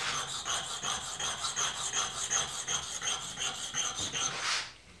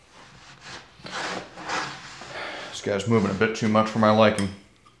 This guy's moving a bit too much for my liking.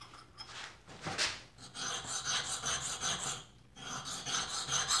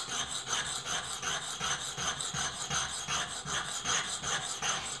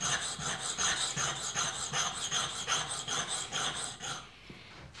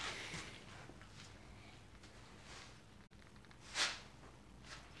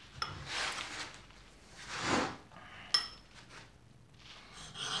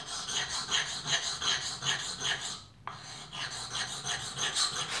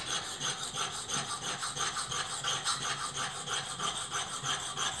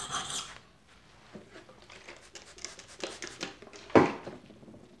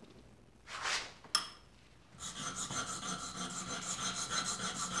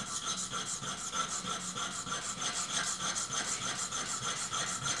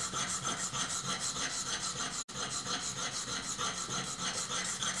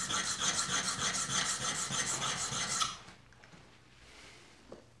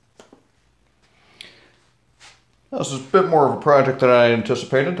 This is a bit more of a project than I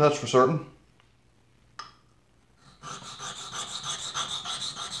anticipated, that's for certain.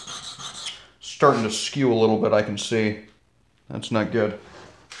 Starting to skew a little bit, I can see. That's not good.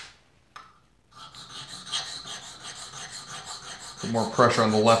 Put more pressure on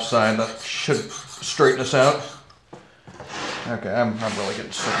the left side, that should straighten us out. Okay, I'm really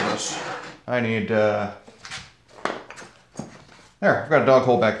getting sick of this. I need, there, I've got a dog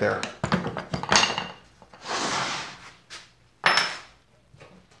hole back there.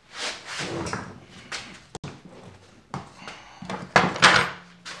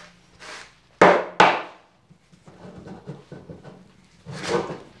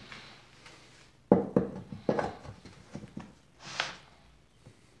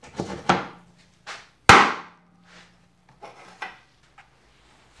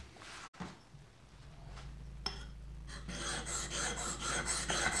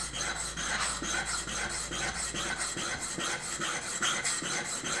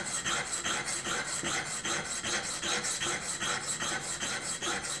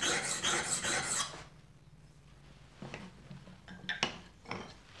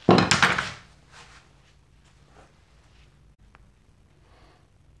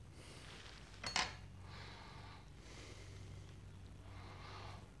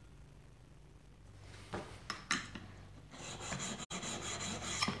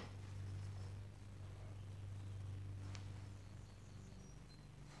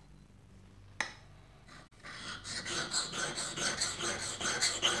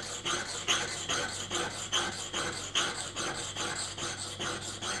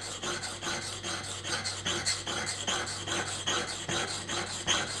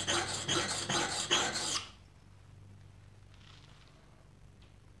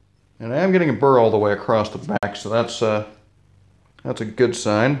 And I am getting a burr all the way across the back, so that's a good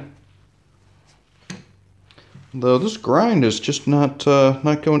sign. Though this grind is just not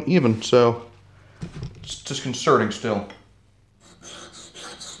going even, so it's disconcerting still.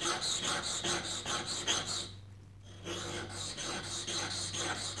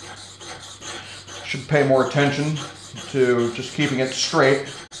 Should pay more attention to just keeping it straight.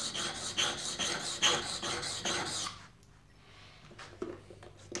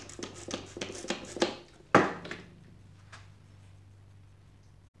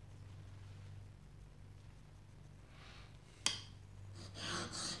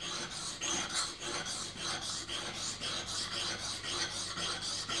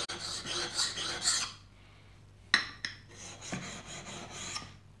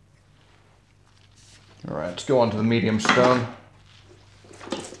 All right, let's go on to the medium stone.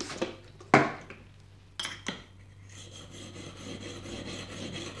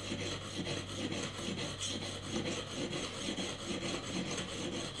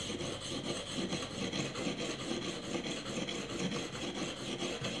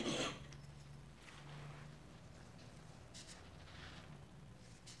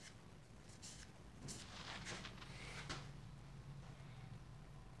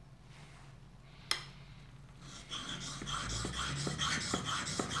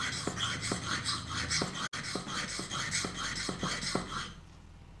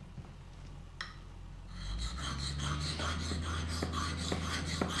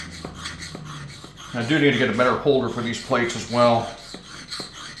 I do need to get a better holder for these plates as well.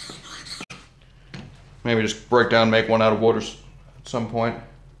 Maybe just break down and make one out of wood at some point.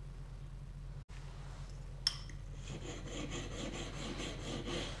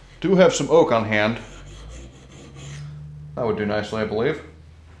 Do have some oak on hand. That would do nicely, I believe.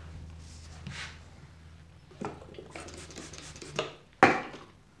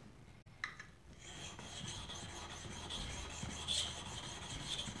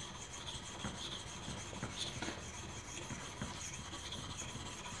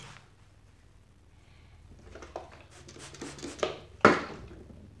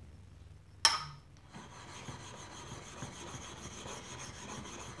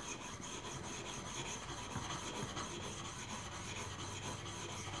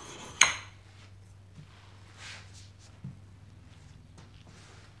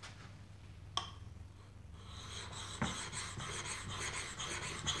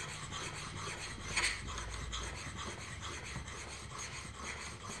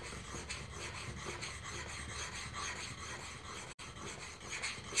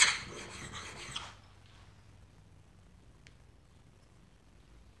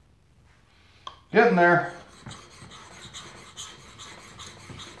 Getting there.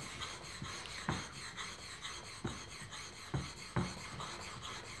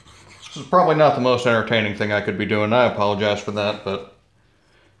 This is probably not the most entertaining thing I could be doing. I apologize for that, but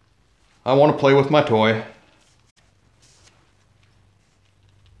I want to play with my toy.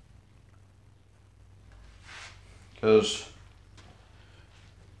 Because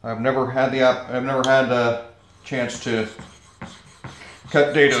I've never had a chance to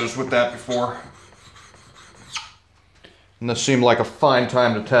cut dados with that before. And this seemed like a fine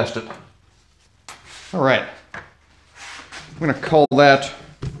time to test it. All right. I'm going to call that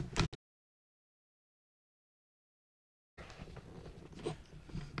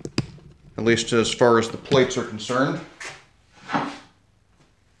at least as far as the plates are concerned.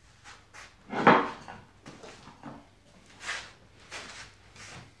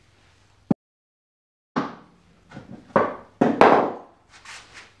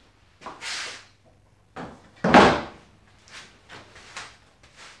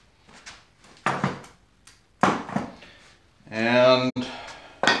 And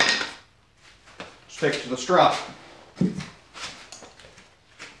stick to the strap.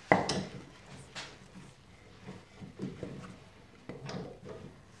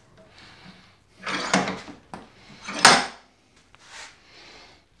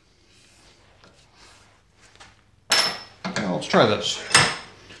 Now let's try this.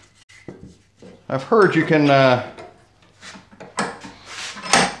 I've heard you can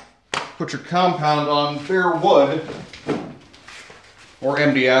put your compound on bare wood or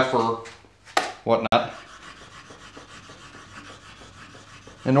MDF or whatnot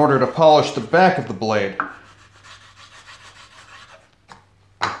in order to polish the back of the blade.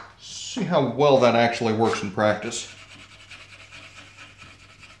 See how well that actually works in practice.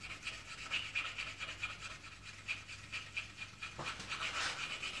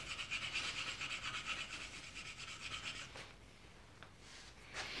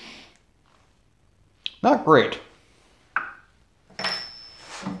 Not great.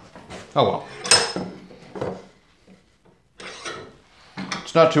 Oh well.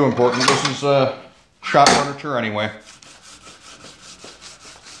 It's not too important. This is shop furniture anyway.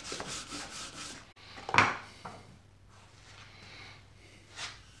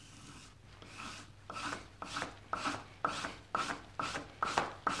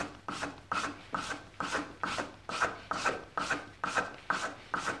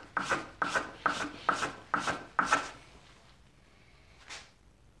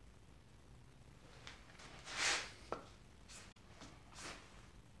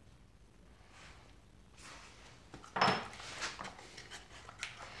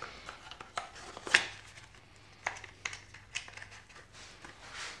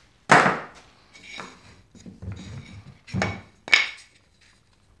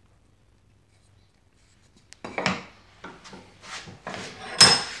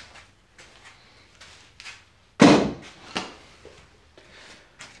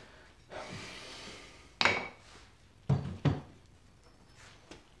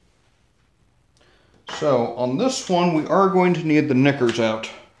 So on this one, we are going to need the knickers out.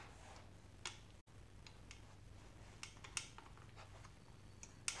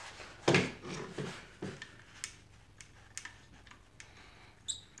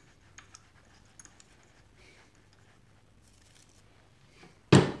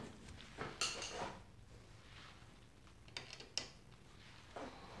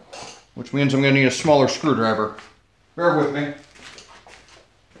 Which means I'm going to need a smaller screwdriver. Bear with me.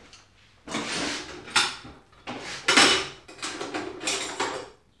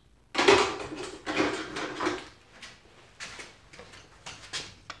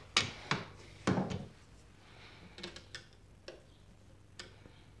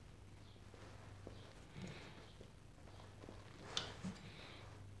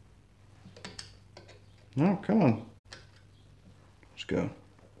 Oh, come on. Let's go.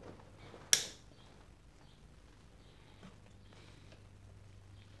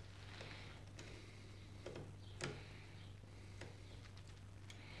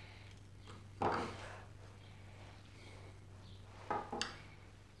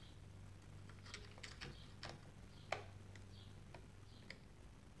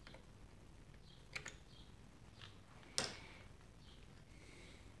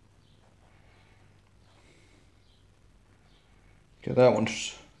 Okay, that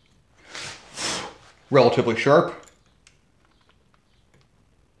one's relatively sharp.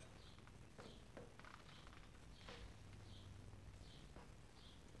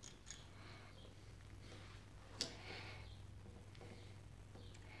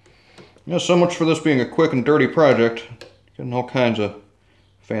 Yeah, so much for this being a quick and dirty project. Getting all kinds of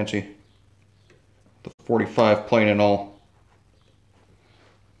fancy 45 plain and all.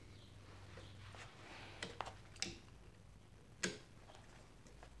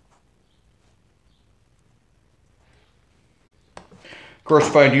 Of course,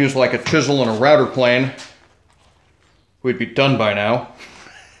 if I'd used like a chisel and a router plane, we'd be done by now.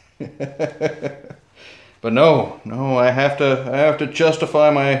 But no, I have to justify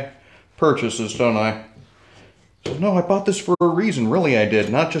my purchases, don't I? So no, I bought this for a reason. Really, I did,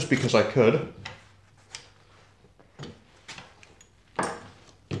 not just because I could.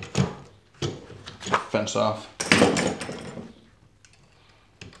 Fence off.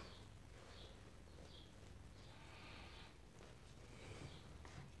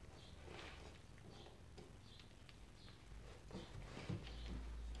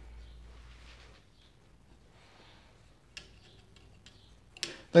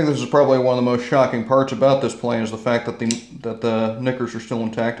 I think this is probably one of the most shocking parts about this plane is the fact that the knickers are still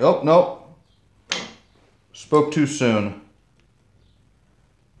intact. Oh, no. Spoke too soon.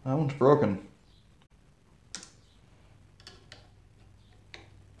 That one's broken.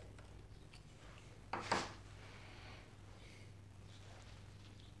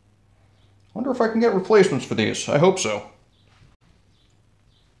 Wonder if I can get replacements for these. I hope so.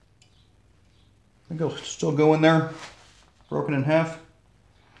 I think it'll still go in there, broken in half.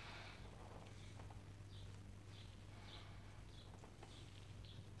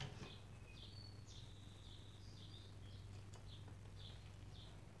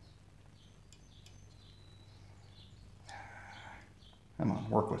 Come on,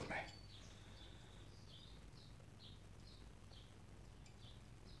 work with me.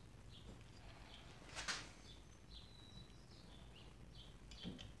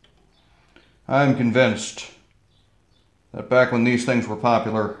 I'm convinced that back when these things were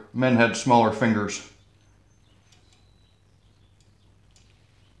popular, men had smaller fingers.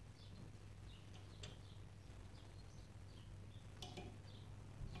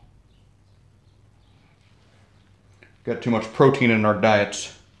 Got too much protein in our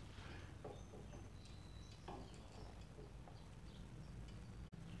diets.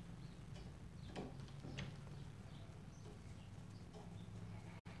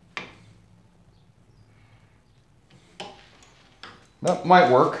 That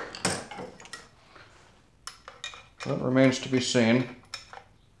might work. That remains to be seen.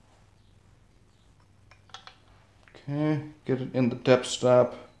 Okay, get it in the depth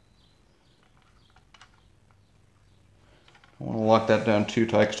stop. I want to lock that down too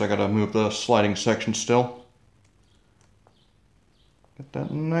tight because I got to move the sliding section still. Get that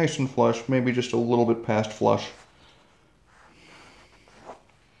nice and flush, maybe just a little bit past flush.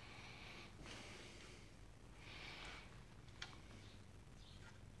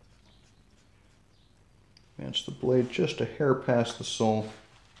 Advance the blade just a hair past the sole.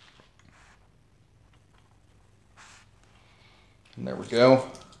 And there we go.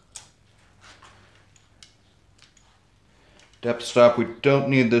 Depth stop, we don't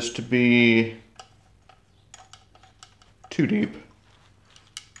need this to be too deep.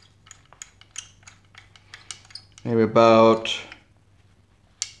 Maybe about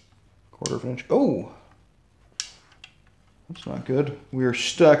a 1/4 inch. Oh! That's not good. We are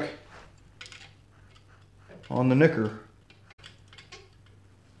stuck on the knicker.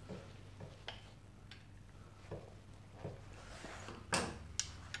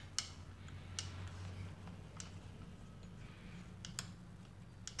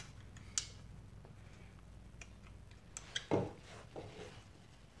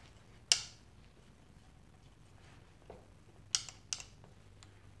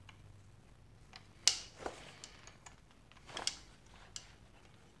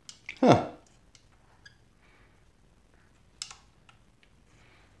 Huh.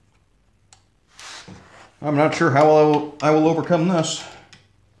 I'm not sure how I will overcome this.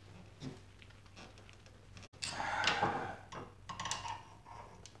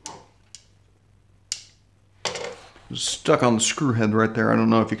 It's stuck on the screw head right there. I don't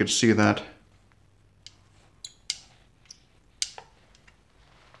know if you could see that.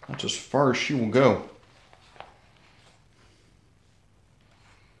 That's as far as she will go.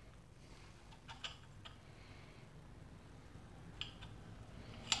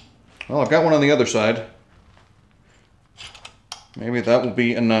 Well, I've got one on the other side. Maybe that will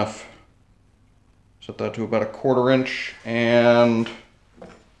be enough. Set that to about a 1/4 inch, and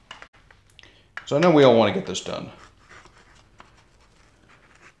so I know we all want to get this done.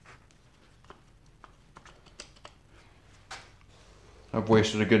 I've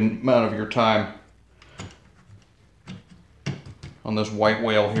wasted a good amount of your time on this white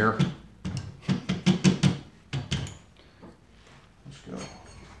whale here. Let's go.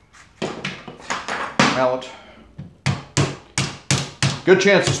 mallet. Good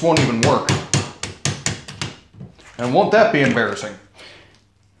chance this won't even work. And won't that be embarrassing?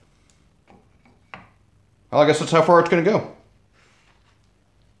 Well, I guess that's how far it's going to go.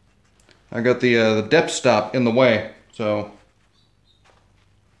 I got the depth stop in the way, so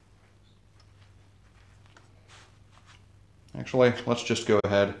actually, let's just go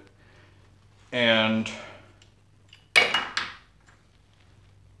ahead and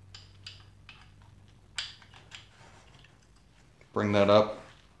bring that up.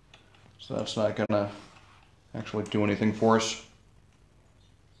 So that's not going to actually do anything for us.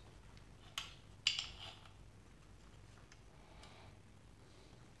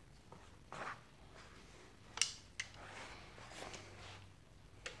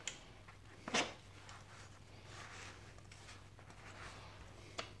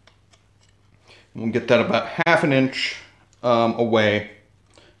 We'll get that about ½ an inch away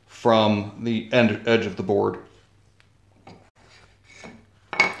from the edge of the board.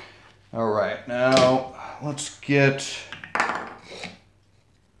 All right, now let's get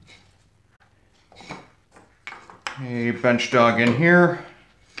a bench dog in here.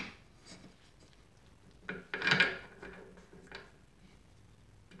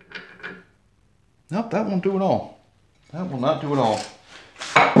 Nope, that won't do it all. That will not do it all.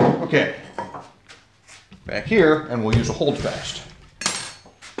 Okay. Back here, and we'll use a hold fast.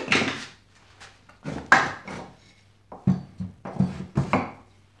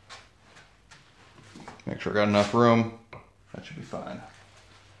 Make sure I got enough room. That should be fine.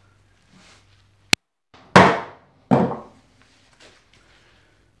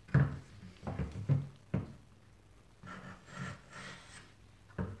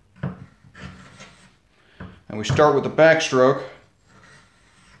 And we start with the backstroke.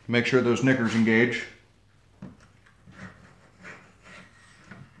 Make sure those knickers engage.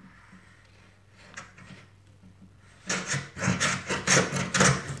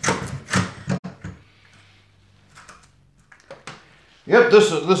 Yep,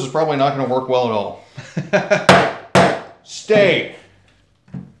 this is probably not going to work well at all. Stay.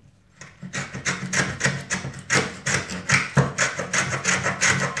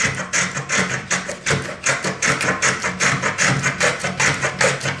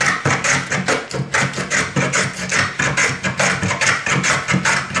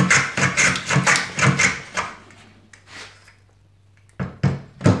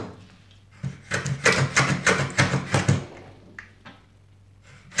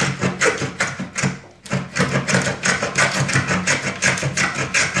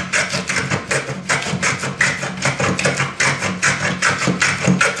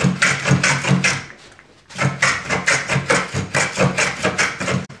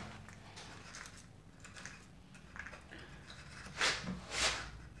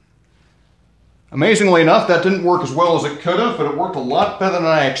 Amazingly enough, that didn't work as well as it could have, but it worked a lot better than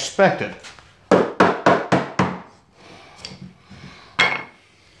I expected.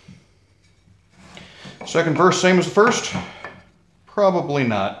 Second verse, same as the first? Probably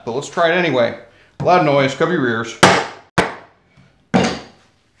not, but let's try it anyway. Loud noise, cover your ears.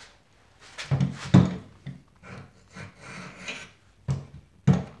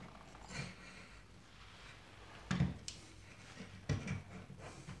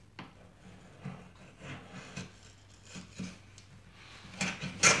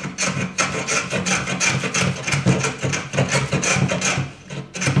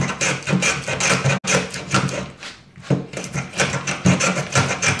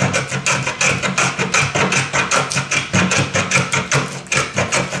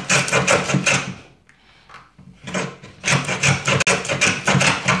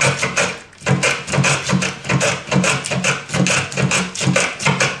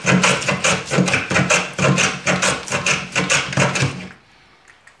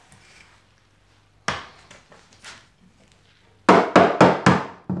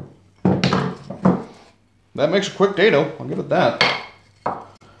 That makes a quick dado, I'll give it that.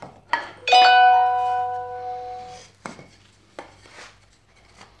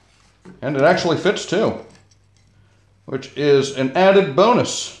 And it actually fits too, which is an added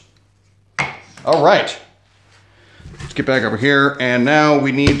bonus. All right, let's get back over here, and now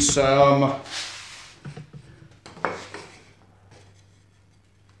we need some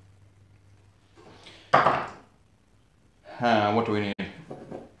what do we need?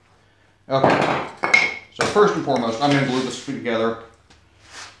 Okay, so first and foremost, I'm going to glue this together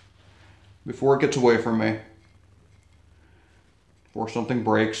before it gets away from me, before something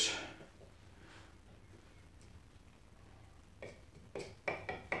breaks.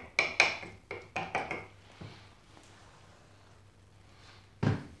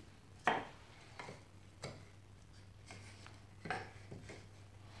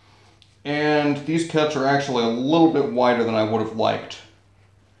 And these cuts are actually a little bit wider than I would have liked,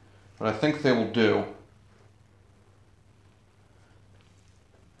 but I think they will do.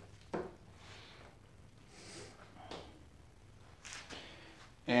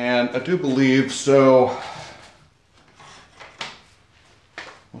 And I do believe, so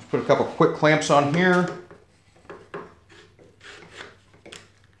let's put a couple quick clamps on here.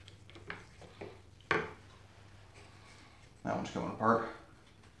 That one's coming apart.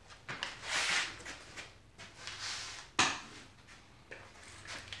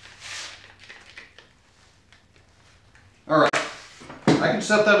 All right, I can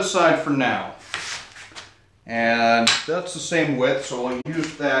set that aside for now. And that's the same width, so I'll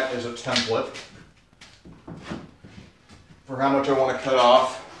use that as a template for how much I want to cut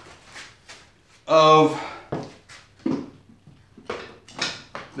off of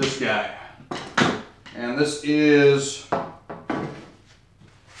this guy. And this is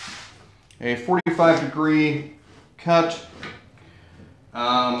a 45-degree cut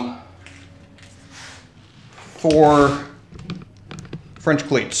for French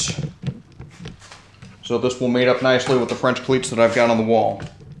cleats. So this will mate up nicely with the French cleats that I've got on the wall.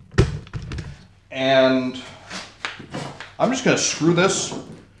 And I'm just going to screw this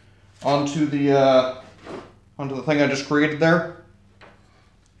onto the thing I just created there,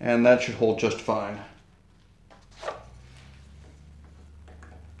 and that should hold just fine.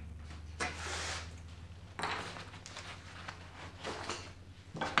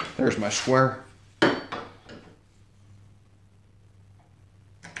 There's my square.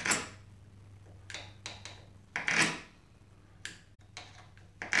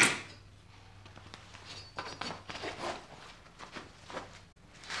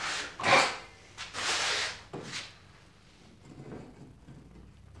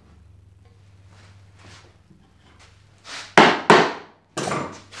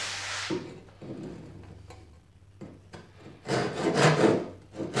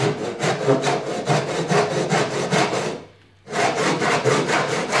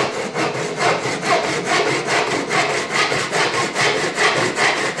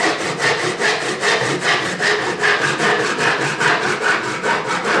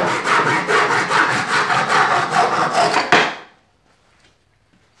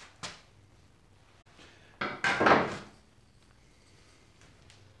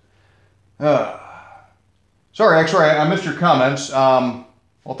 Sorry, actually, I missed your comments.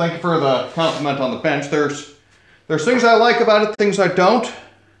 Well, thank you for the compliment on the bench. There's things I like about it, things I don't,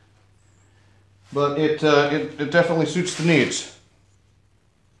 but it definitely suits the needs.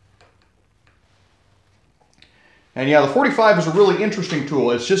 And yeah, the 45 is a really interesting tool.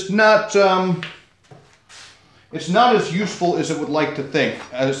 It's just not it's not as useful as it would like you to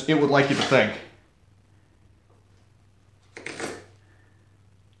think.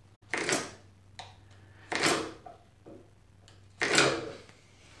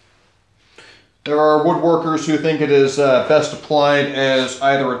 There are woodworkers who think it is best applied as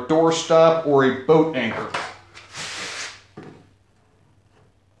either a doorstop or a boat anchor.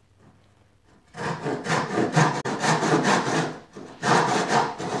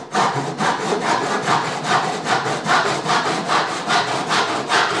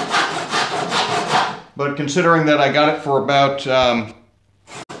 But considering that I got it for about,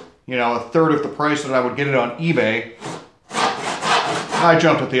 you know, a third of the price that I would get it on eBay, I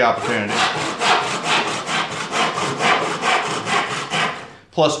jumped at the opportunity.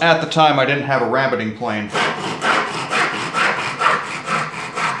 Plus, at the time, I didn't have a rabbiting plane.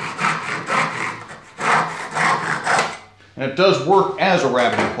 And it does work as a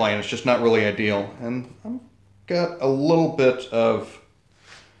rabbiting plane, it's just not really ideal. And I've got a little bit of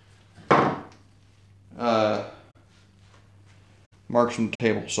marks from the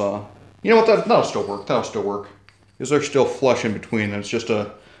table saw. You know what, that'll still work, because they're still flush in between, and it's just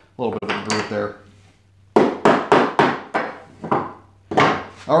a little bit of a groove there.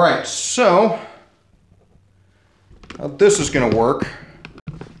 Alright, so how this is going to work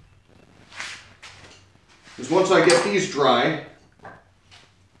is once I get these dry,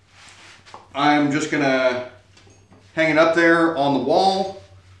 I'm just going to hang it up there on the wall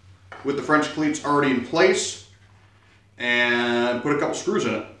with the French cleats already in place and put a couple screws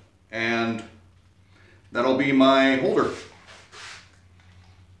in it, and that'll be my holder.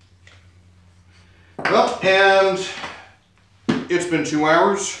 Well, and it's been 2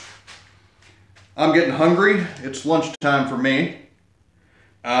 hours. I'm getting hungry. It's lunchtime for me.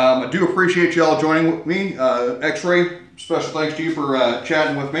 I do appreciate y'all joining with me. X-Ray, special thanks to you for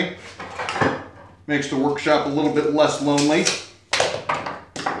chatting with me. Makes the workshop a little bit less lonely.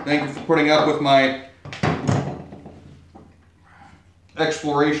 Thank you for putting up with my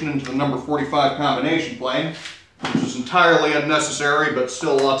exploration into the number 45 combination plane, which is entirely unnecessary, but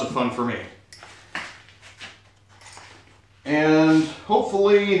still lots of fun for me. And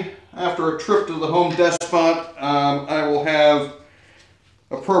hopefully, after a trip to the Home Despot, I will have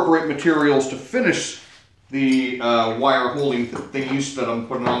appropriate materials to finish the wire holding thingies that I'm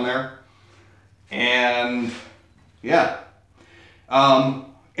putting on there. And yeah,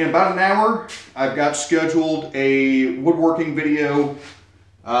 in about an hour, I've got scheduled a woodworking video.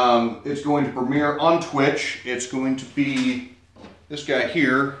 It's going to premiere on Twitch. It's going to be this guy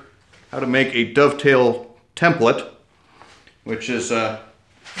here, how to make a dovetail template, which is, well,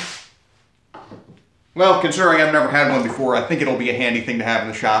 considering I've never had one before, I think it'll be a handy thing to have in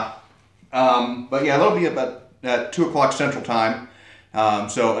the shop. But yeah, that'll be about at 2 o'clock Central Time,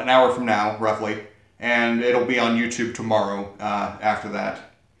 so an hour from now, roughly. And it'll be on YouTube tomorrow after that.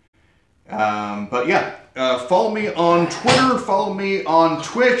 But yeah, follow me on Twitter, follow me on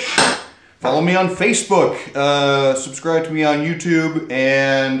Twitch, follow me on Facebook, subscribe to me on YouTube,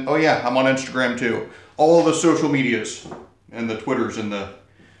 and oh yeah, I'm on Instagram too. All the social medias, and the Twitters and the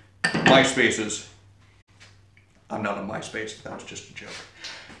MySpaces. I'm not on MySpace, that was just a joke.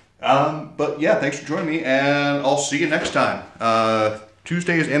 But yeah, thanks for joining me, and I'll see you next time.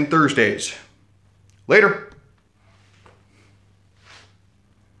 Tuesdays and Thursdays. Later.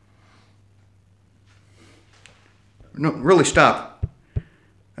 No, really stop.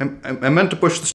 I meant to push the